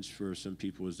challenge for some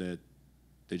people is that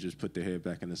they just put their head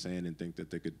back in the sand and think that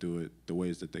they could do it the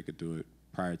ways that they could do it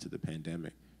prior to the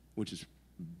pandemic, which is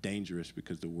dangerous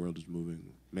because the world is moving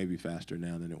maybe faster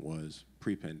now than it was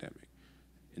pre-pandemic.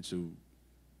 And so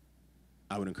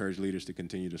I would encourage leaders to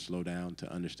continue to slow down,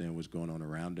 to understand what's going on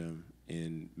around them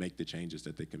and make the changes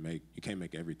that they can make. You can't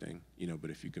make everything, but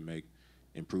if you can make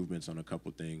improvements on a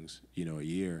couple things, a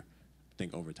year, I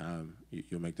think over time,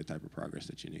 you'll make the type of progress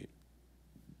that you need.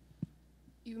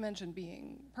 You mentioned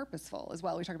being purposeful as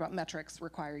well. We talked about metrics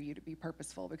require you to be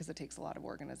purposeful because it takes a lot of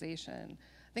organization.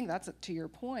 I think that's, to your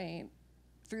point,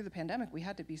 through the pandemic, we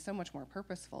had to be so much more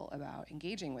purposeful about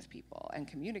engaging with people and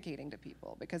communicating to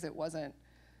people because it wasn't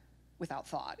without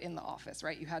thought in the office,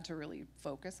 right? You had to really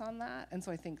focus on that. And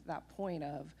so I think that point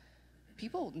of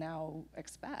people now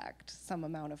expect some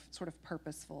amount of sort of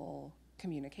purposeful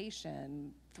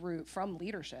communication from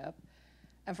leadership.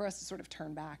 And for us to sort of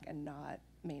turn back and not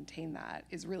maintain that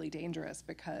is really dangerous,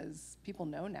 because people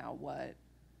know now what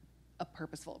a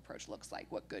purposeful approach looks like,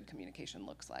 what good communication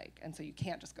looks like. And so you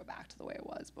can't just go back to the way it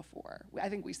was before. I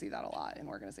think we see that a lot in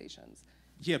organizations.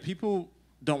 Yeah, people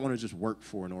don't want to just work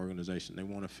for an organization. They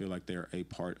want to feel like they're a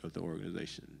part of the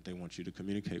organization. They want you to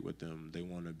communicate with them. They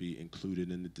want to be included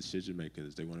in the decision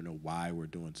makers. They want to know why we're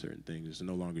doing certain things. It's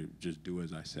no longer just do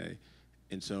as I say.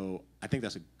 And so I think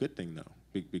that's a good thing,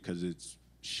 though, because it's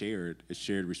shared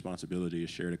responsibility,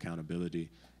 it's shared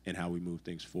accountability in how we move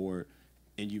things forward.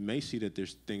 And you may see that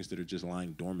there's things that are just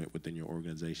lying dormant within your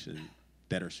organization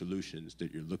that are solutions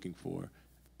that you're looking for,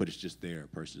 but it's just there. A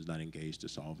person's not engaged to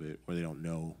solve it, or they don't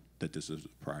know that this is a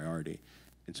priority.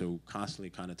 And so constantly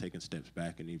kind of taking steps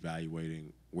back and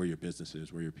evaluating where your business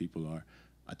is, where your people are,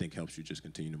 I think helps you just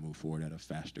continue to move forward at a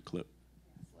faster clip.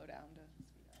 Slow down to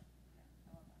speed up.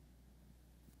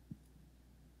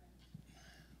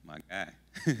 My guy.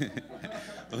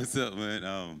 What's up,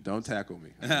 man? Don't tackle me.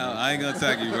 I ain't gonna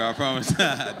tackle you, bro. I promise.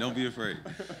 Don't be afraid.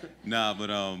 Nah, but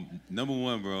number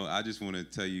one, bro, I just want to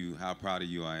tell you how proud of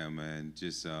you I am, man.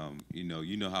 Just you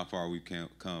know how far we've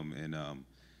come, and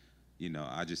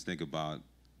I just think about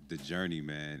the journey,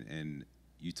 man. And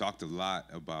you talked a lot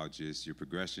about just your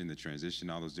progression, the transition,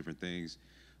 all those different things.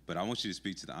 But I want you to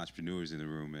speak to the entrepreneurs in the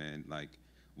room, man. Like,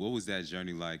 what was that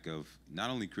journey like of not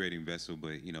only creating VESSOL,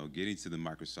 but getting to the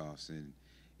Microsofts and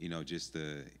just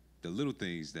the little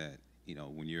things that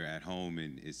when you're at home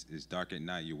and it's dark at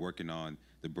night, you're working on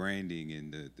the branding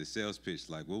and the sales pitch.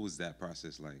 Like, what was that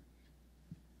process like?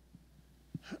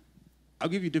 I'll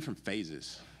give you different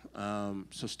phases.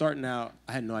 So starting out,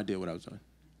 I had no idea what I was doing.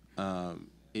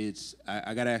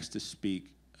 I got asked to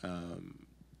speak.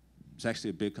 It's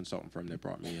actually a big consultant firm that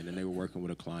brought me in, and they were working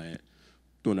with a client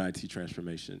doing an IT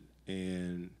transformation,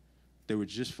 and they were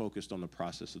just focused on the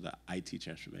process of the IT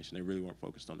transformation. They really weren't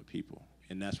focused on the people,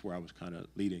 and that's where I was kind of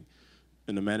leading.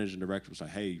 And the managing director was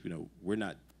like, hey, we're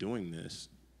not doing this.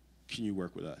 Can you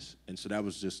work with us? And so that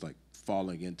was just like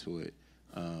falling into it.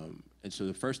 And so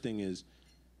the first thing is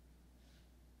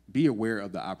be aware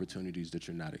of the opportunities that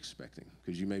you're not expecting,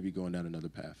 because you may be going down another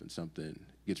path and something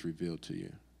gets revealed to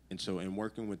you. And so in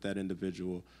working with that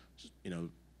individual,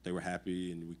 they were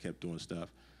happy and we kept doing stuff.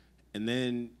 And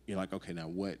then you're like, okay, now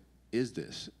what is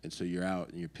this? And so you're out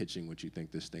and you're pitching what you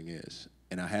think this thing is.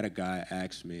 And I had a guy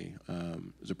ask me,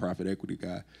 as a private equity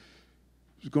guy,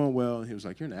 it was going well, and he was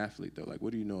like, you're an athlete though, like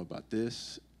what do you know about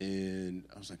this? And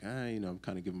I was like, I'm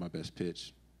kind of giving my best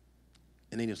pitch.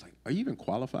 And then he was like, are you even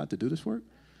qualified to do this work?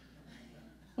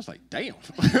 I was like, damn.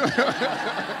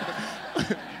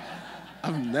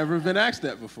 I've never been asked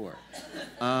that before.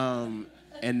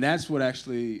 And that's what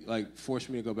actually forced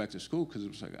me to go back to school, because it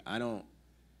was like, I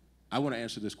want to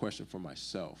answer this question for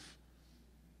myself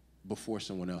before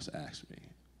someone else asks me.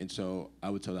 And so I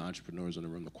would tell the entrepreneurs in the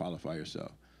room to qualify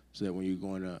yourself, so that when you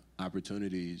go into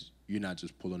opportunities, you're not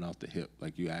just pulling off the hip,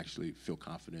 like you actually feel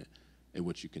confident in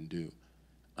what you can do.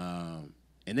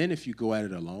 And then if you go at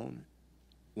it alone,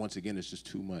 once again, it's just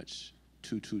too much,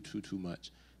 too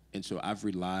much. And so I've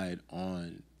relied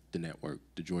on the network,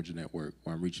 the Georgia network,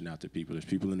 where I'm reaching out to people. There's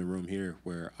people in the room here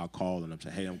where I'll call and I'm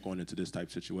saying, hey, I'm going into this type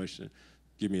of situation.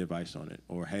 Give me advice on it.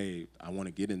 Or, hey, I want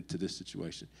to get into this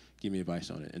situation. Give me advice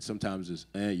on it. And sometimes it's,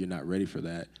 you're not ready for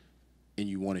that. And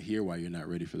you want to hear why you're not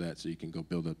ready for that so you can go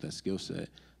build up that skill set.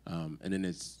 And then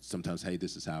it's sometimes, hey,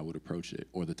 this is how I would approach it,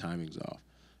 or the timing's off.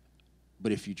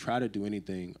 But if you try to do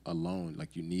anything alone,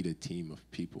 you need a team of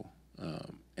people.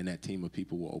 And that team of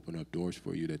people will open up doors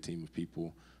for you. That team of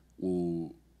people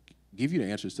will give you the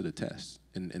answers to the test.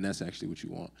 And that's actually what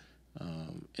you want.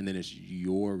 And then it's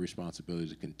your responsibility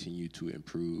to continue to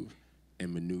improve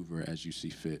and maneuver as you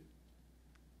see fit.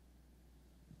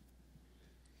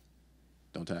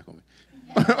 Don't tackle me.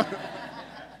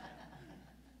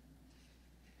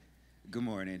 Good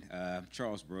morning.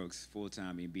 Charles Brooks,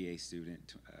 full-time MBA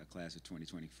student, class of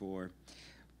 2024.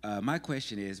 My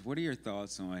question is, what are your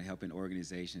thoughts on helping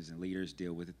organizations and leaders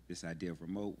deal with this idea of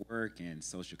remote work and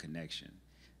social connection,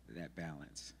 that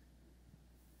balance?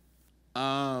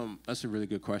 That's a really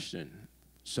good question.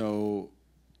 So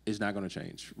it's not going to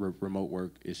change. Remote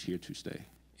work is here to stay.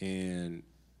 And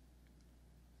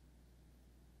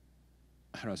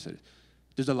how do I say this?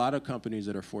 There's a lot of companies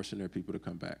that are forcing their people to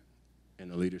come back,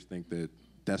 and the leaders think that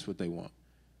that's what they want.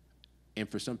 And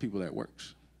for some people that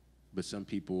works, but some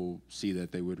people see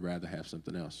that they would rather have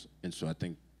something else. And so I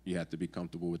think you have to be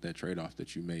comfortable with that trade-off,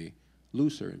 that you may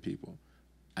lose certain people.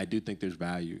 I do think there's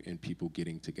value in people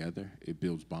getting together. It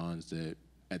builds bonds that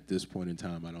at this point in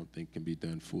time I don't think can be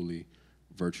done fully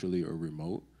virtually or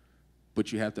remote.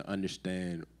 but you have to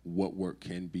understand what work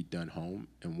can be done home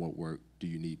and what work do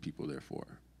you need people there for.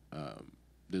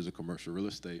 There's a commercial real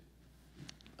estate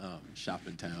shop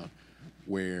in town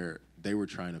where they were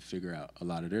trying to figure out a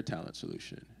lot of their talent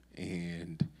solution.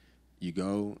 And you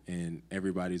go and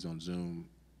everybody's on Zoom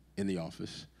in the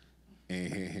office,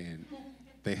 and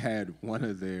they had one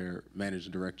of their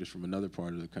managing directors from another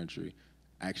part of the country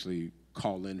actually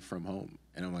call in from home.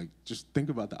 And I'm like, just think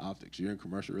about the optics. You're in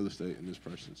commercial real estate and this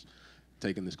person's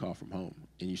taking this call from home.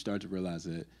 And you start to realize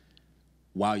that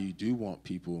while you do want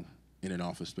people in an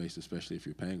office space, especially if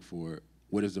you're paying for it,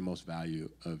 what is the most value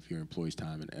of your employees'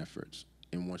 time and efforts?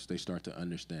 And once they start to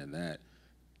understand that,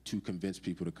 to convince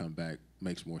people to come back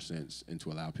makes more sense, and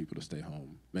to allow people to stay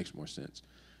home makes more sense.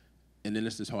 And then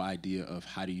it's this whole idea of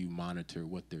how do you monitor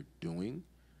what they're doing?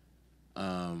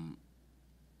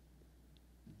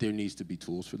 There needs to be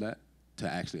tools for that, to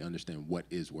actually understand what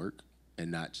is work, and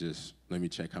not just, let me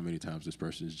check how many times this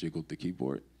person has jiggled the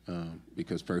keyboard,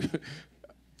 because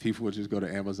people would just go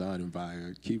to Amazon and buy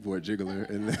a keyboard jiggler,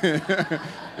 and then,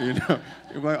 you know,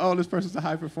 you're like, oh, this person's a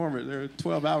high performer. They're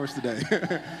 12 hours today.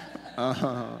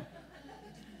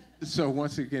 So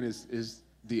once again, is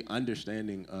the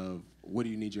understanding of what do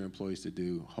you need your employees to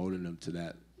do, holding them to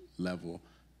that level,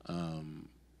 and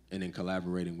then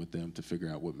collaborating with them to figure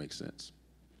out what makes sense.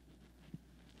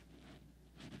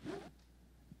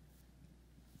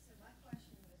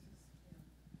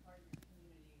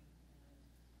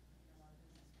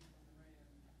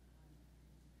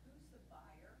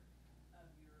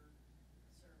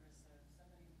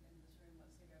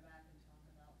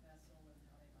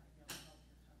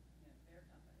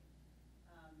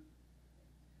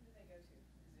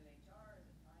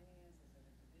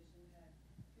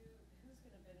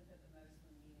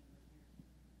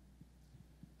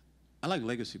 I like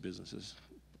legacy businesses,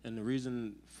 and the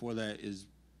reason for that is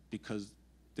because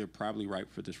they're probably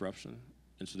ripe for disruption,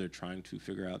 and so they're trying to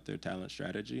figure out their talent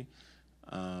strategy.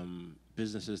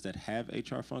 Businesses that have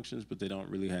HR functions, but they don't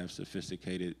really have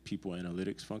sophisticated people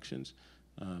analytics functions,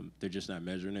 they're just not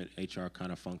measuring it. HR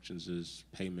kind of functions as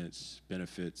payments,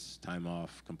 benefits, time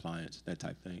off, compliance, that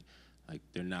type thing. Like,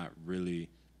 they're not really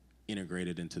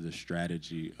integrated into the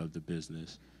strategy of the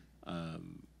business.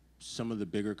 Some of the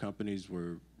bigger companies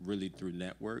were really through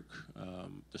network.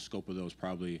 The scope of those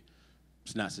probably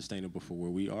is not sustainable for where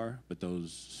we are, but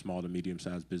those small to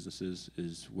medium-sized businesses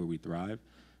is where we thrive.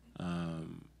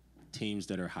 Teams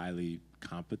that are highly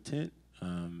competent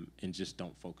and just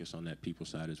don't focus on that people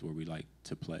side is where we like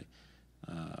to play.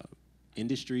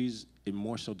 Industries, it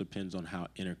more so depends on how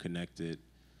interconnected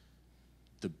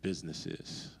the business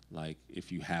is. Like,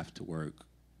 if you have to work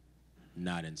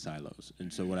not in silos.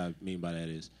 And so what I mean by that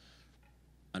is,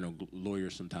 I know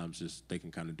lawyers sometimes just, they can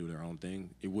kind of do their own thing.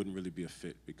 It wouldn't really be a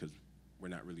fit because we're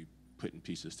not really putting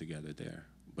pieces together there.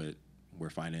 But where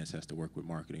finance has to work with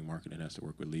marketing, marketing has to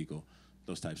work with legal,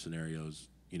 those type scenarios,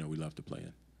 you know, we love to play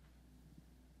in.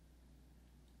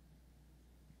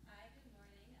 Hi, good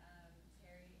morning.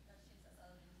 Terry, Dr.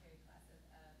 Sullivan, Terry, class of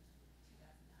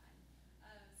 2009.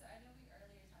 So I know we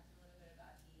earlier talked a little bit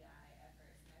about DEI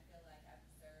efforts, and I feel like I've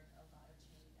observed a lot of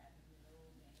change at the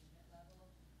middle management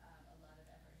level. A lot of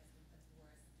effort has been put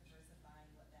towards diversifying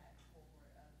what that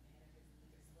cohort of managers and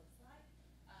leaders looks like.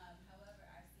 However,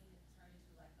 I've seen it turn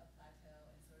into like a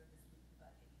plateau and sort of this leaky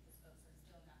bucket because folks are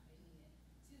still not making it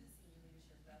to the senior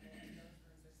leadership level, and those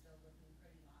rooms are still looking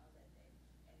pretty monolithic,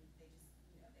 and they just,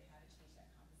 you know, they haven't changed that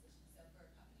composition. So for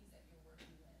companies that you're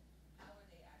working with, how are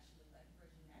they actually like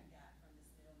bridging that gap from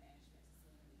this middle management to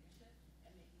senior leadership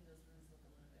and making those rooms look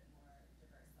a little bit more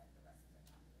diverse like the rest of their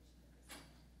population that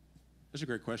they're seeing? That's a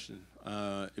great question.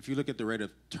 If you look at the rate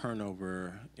of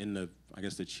turnover in the, I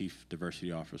guess, the chief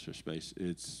diversity officer space,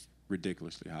 it's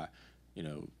ridiculously high. You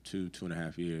know,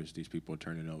 2.5 years, these people are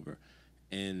turning over.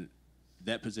 And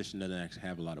that position doesn't actually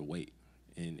have a lot of weight,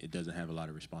 and it doesn't have a lot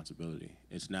of responsibility.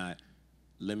 It's not,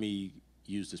 let me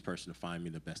use this person to find me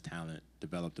the best talent,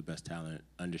 develop the best talent,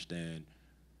 understand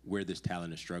where this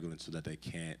talent is struggling so that they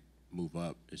can't move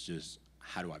up. It's just,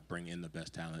 how do I bring in the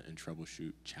best talent and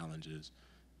troubleshoot challenges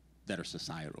that are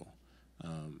societal?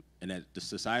 And that the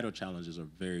societal challenges are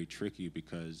very tricky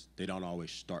because they don't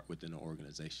always start within the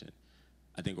organization.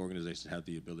 I think organizations have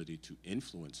the ability to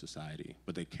influence society,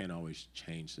 but they can't always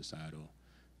change societal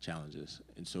challenges.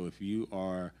 And so if you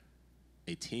are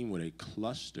a team with a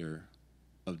cluster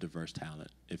of diverse talent,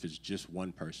 if it's just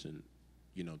one person,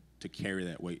 you know, to carry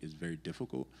that weight is very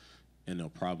difficult, and they'll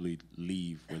probably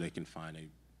leave where they can find a,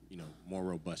 you know, more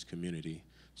robust community,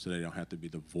 so they don't have to be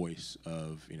the voice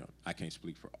of, you know, I can't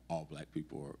speak for all black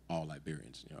people or all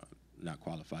Liberians, you know, I'm not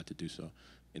qualified to do so.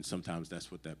 And sometimes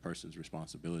that's what that person's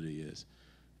responsibility is.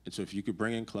 And so if you could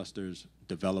bring in clusters,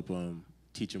 develop them,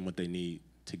 teach them what they need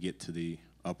to get to the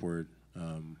upward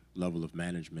level of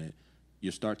management,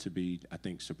 you'll start to be, I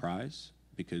think, surprised,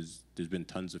 because there's been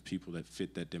tons of people that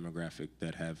fit that demographic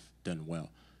that have done well.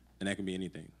 And that can be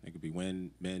anything. It could be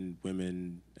men,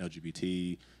 women,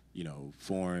 LGBT, you know,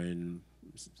 foreign,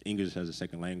 English as a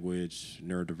second language,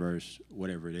 neurodiverse,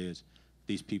 whatever it is.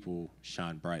 These people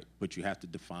shine bright, but you have to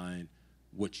define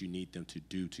what you need them to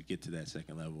do to get to that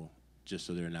second level, just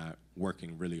so they're not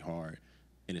working really hard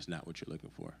and it's not what you're looking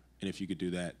for. And if you could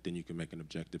do that, then you can make an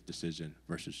objective decision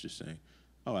versus just saying,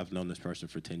 oh, I've known this person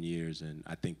for 10 years and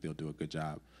I think they'll do a good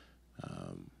job.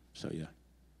 So yeah.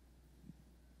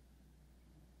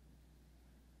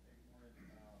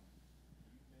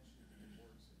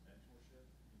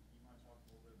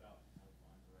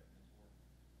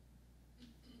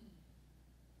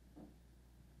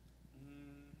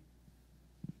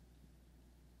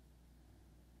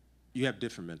 You have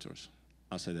different mentors,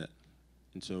 I'll say that.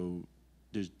 And so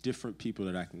there's different people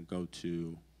that I can go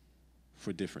to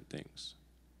for different things.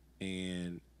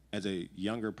 And as a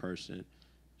younger person,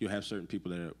 you'll have certain people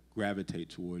that gravitate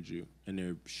towards you and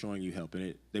they're showing you help.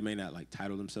 And they may not like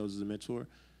title themselves as a mentor,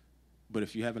 but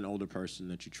if you have an older person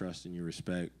that you trust and you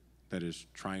respect that is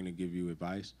trying to give you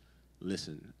advice,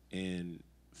 listen and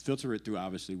filter it through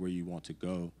obviously where you want to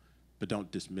go, but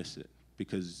don't dismiss it,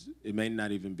 because it may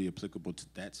not even be applicable to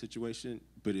that situation,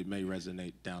 but it may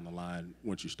resonate down the line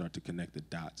once you start to connect the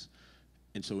dots.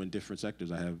 And so in different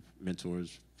sectors, I have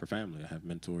mentors for family, I have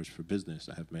mentors for business,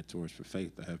 I have mentors for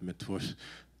faith, I have mentors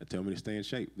that tell me to stay in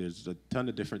shape. There's a ton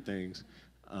of different things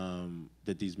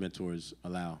that these mentors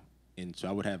allow. And so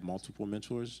I would have multiple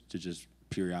mentors to just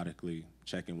periodically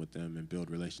check in with them and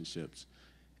build relationships.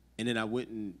 And then I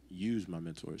wouldn't use my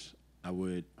mentors. I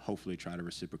would hopefully try to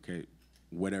reciprocate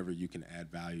whatever you can add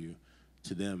value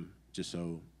to them, just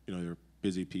so, you know, they're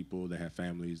busy people, they have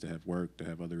families, they have work, they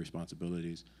have other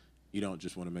responsibilities. You don't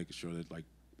just want to make sure that like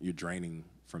you're draining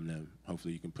from them.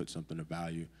 Hopefully you can put something of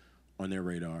value on their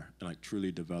radar and like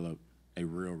truly develop a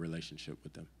real relationship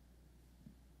with them.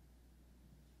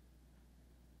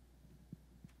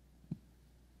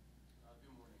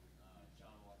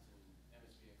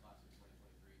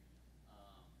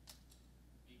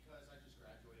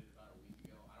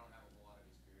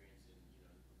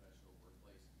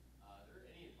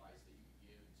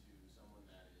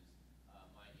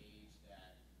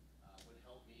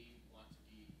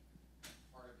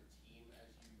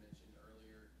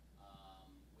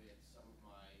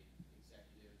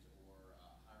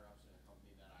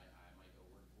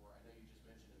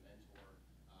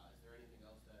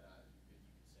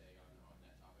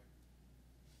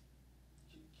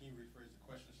 Can you rephrase the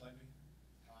question slightly?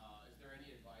 Is there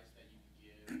any advice that you could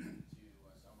give to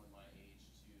someone my age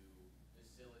to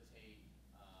facilitate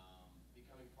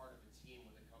becoming part of a team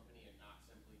with a company and not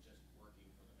simply just working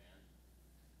for the man?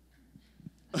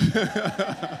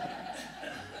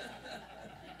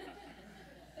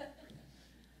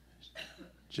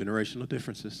 Generational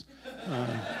differences.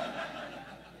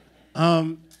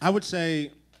 I would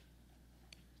say,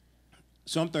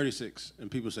 so I'm 36, and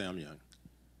people say I'm young.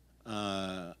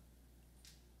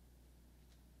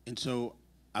 And so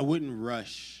I wouldn't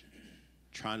rush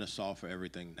trying to solve for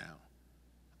everything now.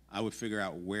 I would figure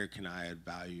out where can I add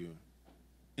value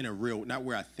in a real, not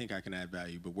where I think I can add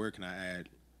value, but where can I add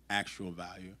actual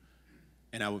value?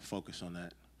 And I would focus on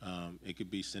that. It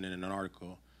could be sending an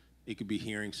article. It could be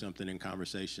hearing something in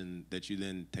conversation that you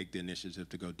then take the initiative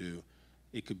to go do.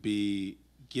 It could be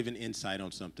giving insight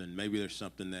on something. Maybe there's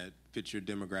something that fits your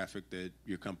demographic that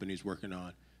your company's working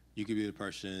on. You could be the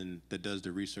person that does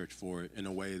the research for it in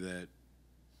a way that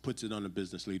puts it on the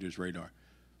business leader's radar.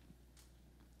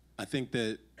 I think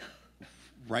that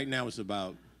right now it's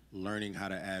about learning how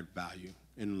to add value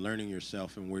and learning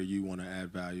yourself and where you want to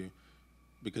add value.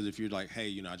 Because if you're like, hey,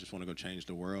 you know, I just want to go change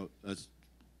the world,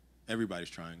 everybody's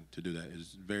trying to do that.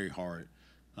 It's very hard.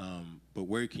 But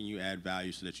where can you add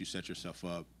value so that you set yourself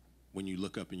up when you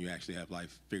look up and you actually have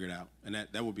life figured out? And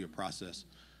that will be a process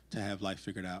to have life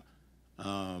figured out.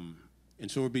 And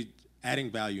so we'll be adding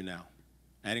value now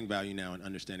and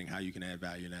understanding how you can add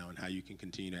value now and how you can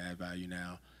continue to add value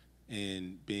now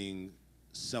and being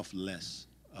selfless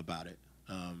about it.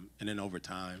 And then over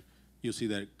time, you'll see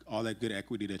that all that good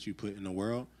equity that you put in the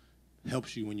world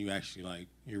helps you when you actually like,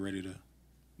 you're ready to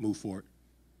move forward.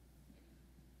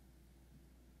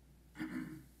 I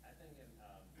think in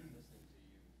listening to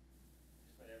you,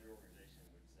 just about every organization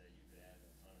would say you could add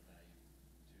a ton of value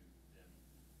to them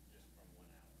just from 1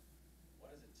 hour.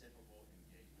 What does a typical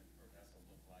engagement for VESSOL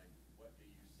look like? What do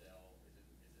you sell? Is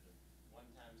it a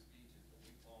one-time speech? Is it a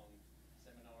week-long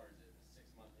seminar? Is it a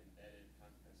 6-month embedded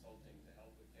consultation?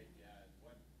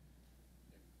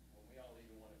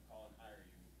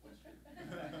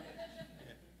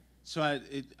 So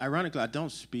ironically, I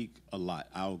don't speak a lot.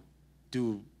 I'll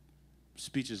do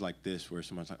speeches like this where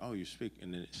someone's like, "Oh, you speak,"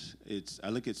 and then I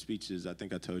look at speeches. I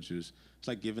think I told you it's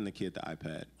like giving the kid the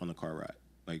iPad on the car ride.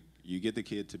 Like you get the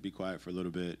kid to be quiet for a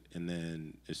little bit, and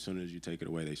then as soon as you take it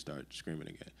away, they start screaming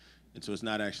again. And so it's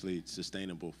not actually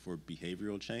sustainable for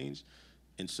behavioral change.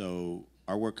 And so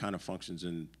our work kind of functions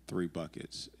in 3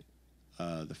 buckets.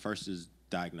 The first is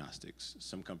diagnostics.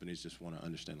 Some companies just want to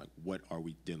understand, like, what are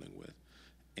we dealing with?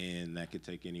 And that could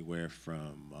take anywhere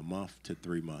from a month to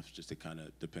 3 months, just to kind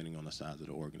of depending on the size of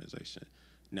the organization.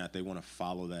 Now, if they want to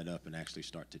follow that up and actually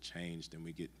start to change, then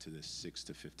we get to this 6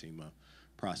 to 15 month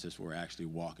process where we're actually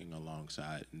walking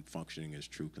alongside and functioning as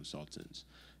true consultants.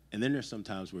 And then there's some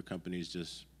times where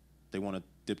companies they want to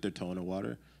dip their toe in the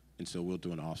water. And so we'll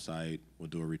do an offsite, we'll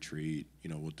do a retreat,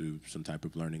 we'll do some type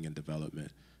of learning and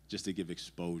development just to give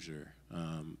exposure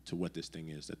to what this thing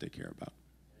is that they care about. To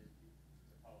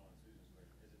follow on Susan's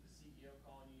question, is it the CEO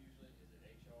calling you usually? Is it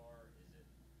HR? Or just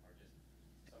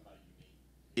somebody you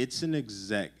meet? It's an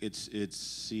exec. It's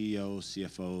CEO,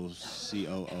 CFO,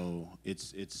 COO.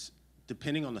 It's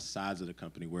depending on the size of the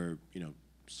company where,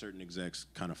 certain execs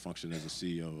kind of function as a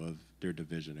CEO of their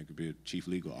division. It could be a chief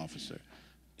legal officer.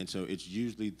 And so it's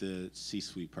usually the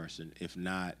C-suite person, if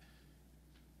not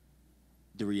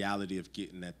the reality of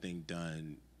getting that thing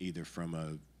done, either from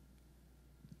a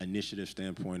initiative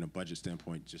standpoint, a budget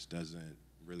standpoint, just doesn't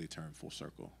really turn full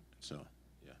circle. So,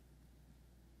 yeah.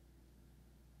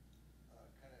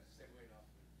 Kind of segueing off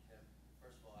of him,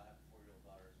 first of all, I have a 4-year-old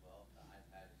daughter as well. The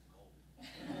iPad is gold.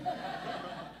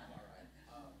 All right.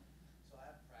 So I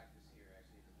have practice here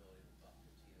actually in the building with about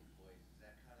 15 employees. Is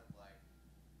that kind of like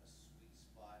a sweet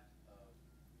spot of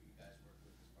who you guys work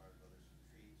with as far as whether it's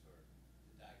retreats or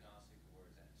the diagnostic, or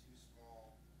is that too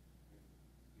small? When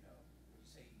you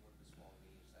say you work with small and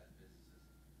medium-sized businesses,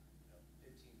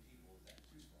 15 people, is that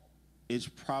too small? It's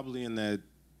probably in that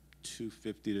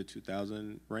 250 to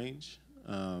 2,000 range.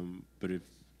 But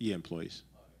employees.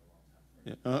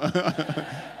 Yeah. We have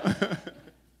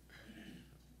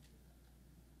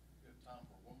time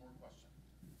for one more question.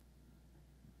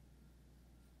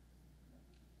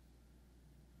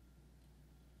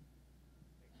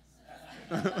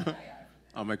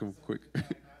 I'll make them quick.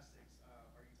 Diagnostics,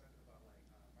 are you talking about like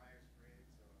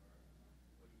Myers-Briggs, or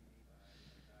what do you mean by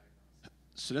diagnostics?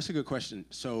 So that's a good question.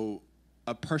 So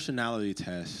a personality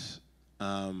test,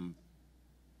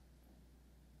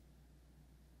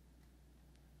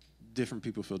 different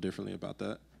people feel differently about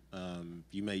that.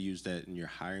 You may use that in your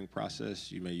hiring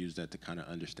process. You may use that to kind of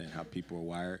understand how people are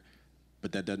wired,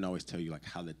 but that doesn't always tell you like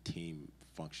how the team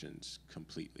functions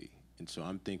completely. And so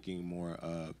I'm thinking more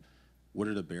of, what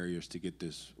are the barriers to get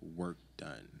this work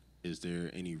done? Is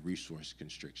there any resource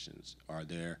constrictions? Are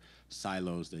there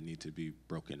silos that need to be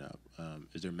broken up?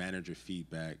 Is there manager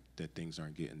feedback that things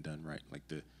aren't getting done right? Like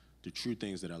the true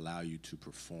things that allow you to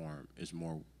perform is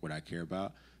more what I care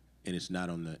about. And it's not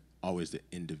on always the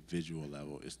individual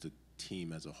level, it's the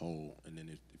team as a whole. And then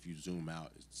if you zoom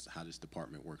out, it's how this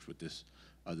department works with this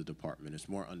other department. It's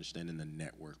more understanding the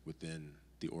network within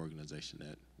the organization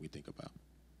that we think about.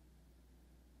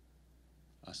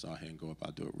 I saw a hand go up,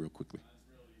 I'll do it real quickly. That's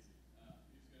real easy. Who's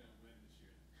going to win this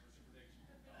year? What's your prediction?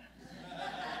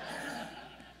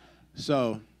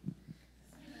 So,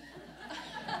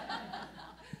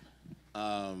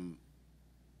 I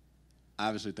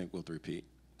obviously think we'll repeat.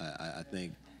 I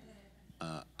think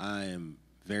I am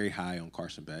very high on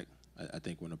Carson Beck. I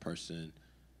think when a person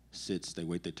sits, they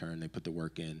wait their turn, they put the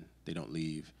work in, they don't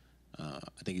leave. I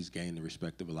think he's gained the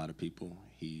respect of a lot of people.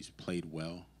 He's played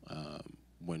well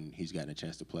when he's gotten a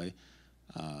chance to play.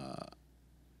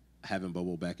 Having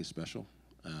Bobo back is special,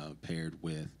 paired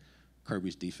with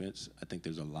Kirby's defense. I think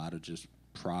there's a lot of just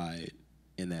pride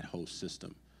in that whole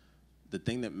system. The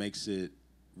thing that makes it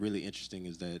really interesting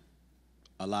is that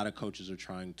a lot of coaches are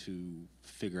trying to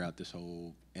figure out this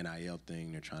whole NIL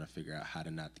thing. They're trying to figure out how to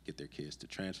not get their kids to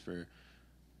transfer.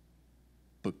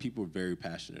 But people are very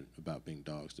passionate about being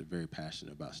dogs. They're very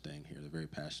passionate about staying here. They're very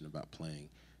passionate about playing.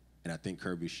 And I think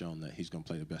Kirby's shown that he's going to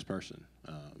play the best person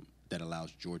that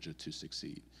allows Georgia to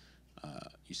succeed.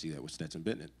 You see that with Stetson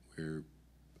Bennett, where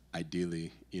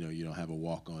ideally, you don't have a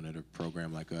walk-on at a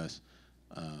program like us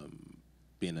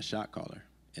being a shot caller.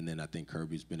 And then I think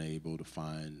Kirby's been able to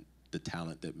find the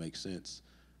talent that makes sense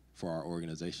for our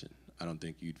organization. I don't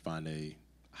think you'd find a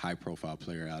high-profile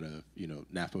player out of,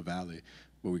 Napa Valley,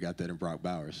 but we got that in Brock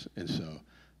Bowers. And so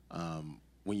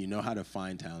when you know how to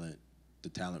find talent, the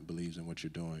talent believes in what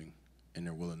you're doing, and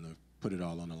they're willing to put it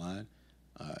all on the line,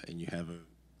 and you have a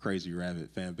crazy, rabid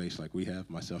fan base like we have,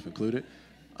 myself included,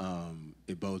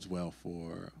 it bodes well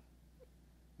for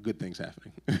good things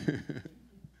happening.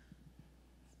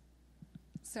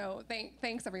 So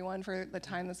thanks everyone for the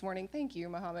time this morning. Thank you,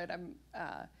 Mohamed.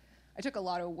 I took a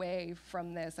lot away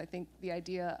from this. I think the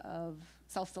idea of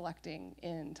self-selecting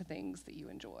into things that you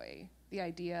enjoy, the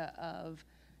idea of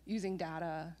using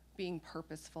data, being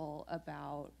purposeful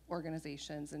about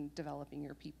organizations and developing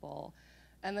your people,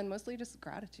 and then mostly just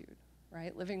gratitude,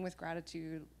 right? Living with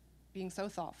gratitude, being so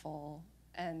thoughtful,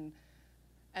 and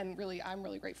really, I'm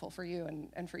really grateful for you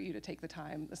and for you to take the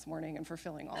time this morning and for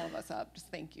filling all of us up. Just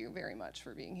thank you very much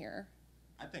for being here.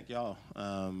 I thank y'all.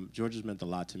 Georgia's meant a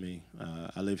lot to me.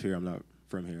 I live here. I'm not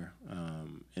from here.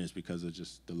 And it's because of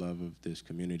just the love of this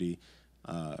community.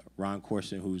 Ron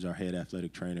Corson, who's our head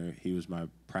athletic trainer, he was my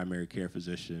primary care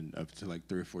physician up to like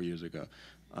 3 or 4 years ago.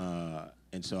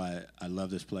 And so I love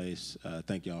this place.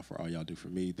 Thank y'all for all y'all do for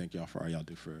me. Thank y'all for all y'all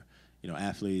do for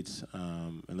athletes.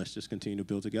 And let's just continue to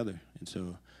build together. And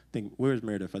so I think, where's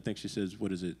Meredith? I think she says,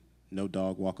 what is it? No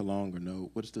dog walk along, or no,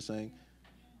 what's the saying?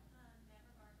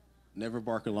 Never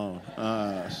bark alone.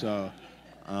 I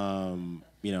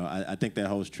think that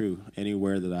holds true.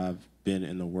 Anywhere that I've been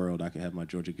in the world, I can have my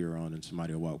Georgia gear on and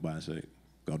somebody will walk by and say,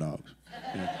 go dogs.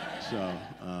 So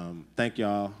thank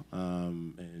y'all,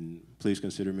 and please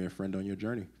consider me a friend on your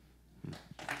journey.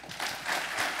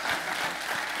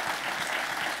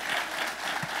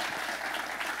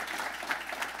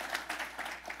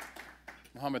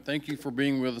 Mohamed, thank you for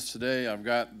being with us today. I've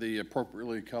got the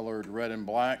appropriately colored red and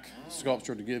black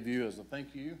sculpture to give you as a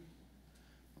thank you.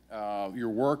 Your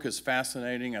work is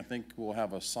fascinating. I think we'll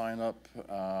have a sign up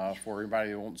for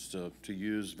everybody who wants to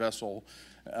use VESSOL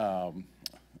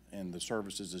and the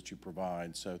services that you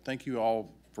provide. So thank you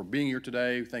all for being here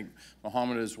today. Thank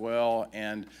Mohamed as well.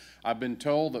 And I've been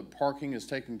told that parking is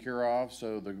taken care of,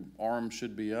 so the arm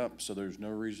should be up, so there's no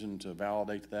reason to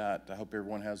validate that. I hope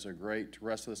everyone has a great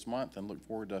rest of this month and look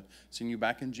forward to seeing you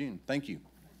back in June. Thank you.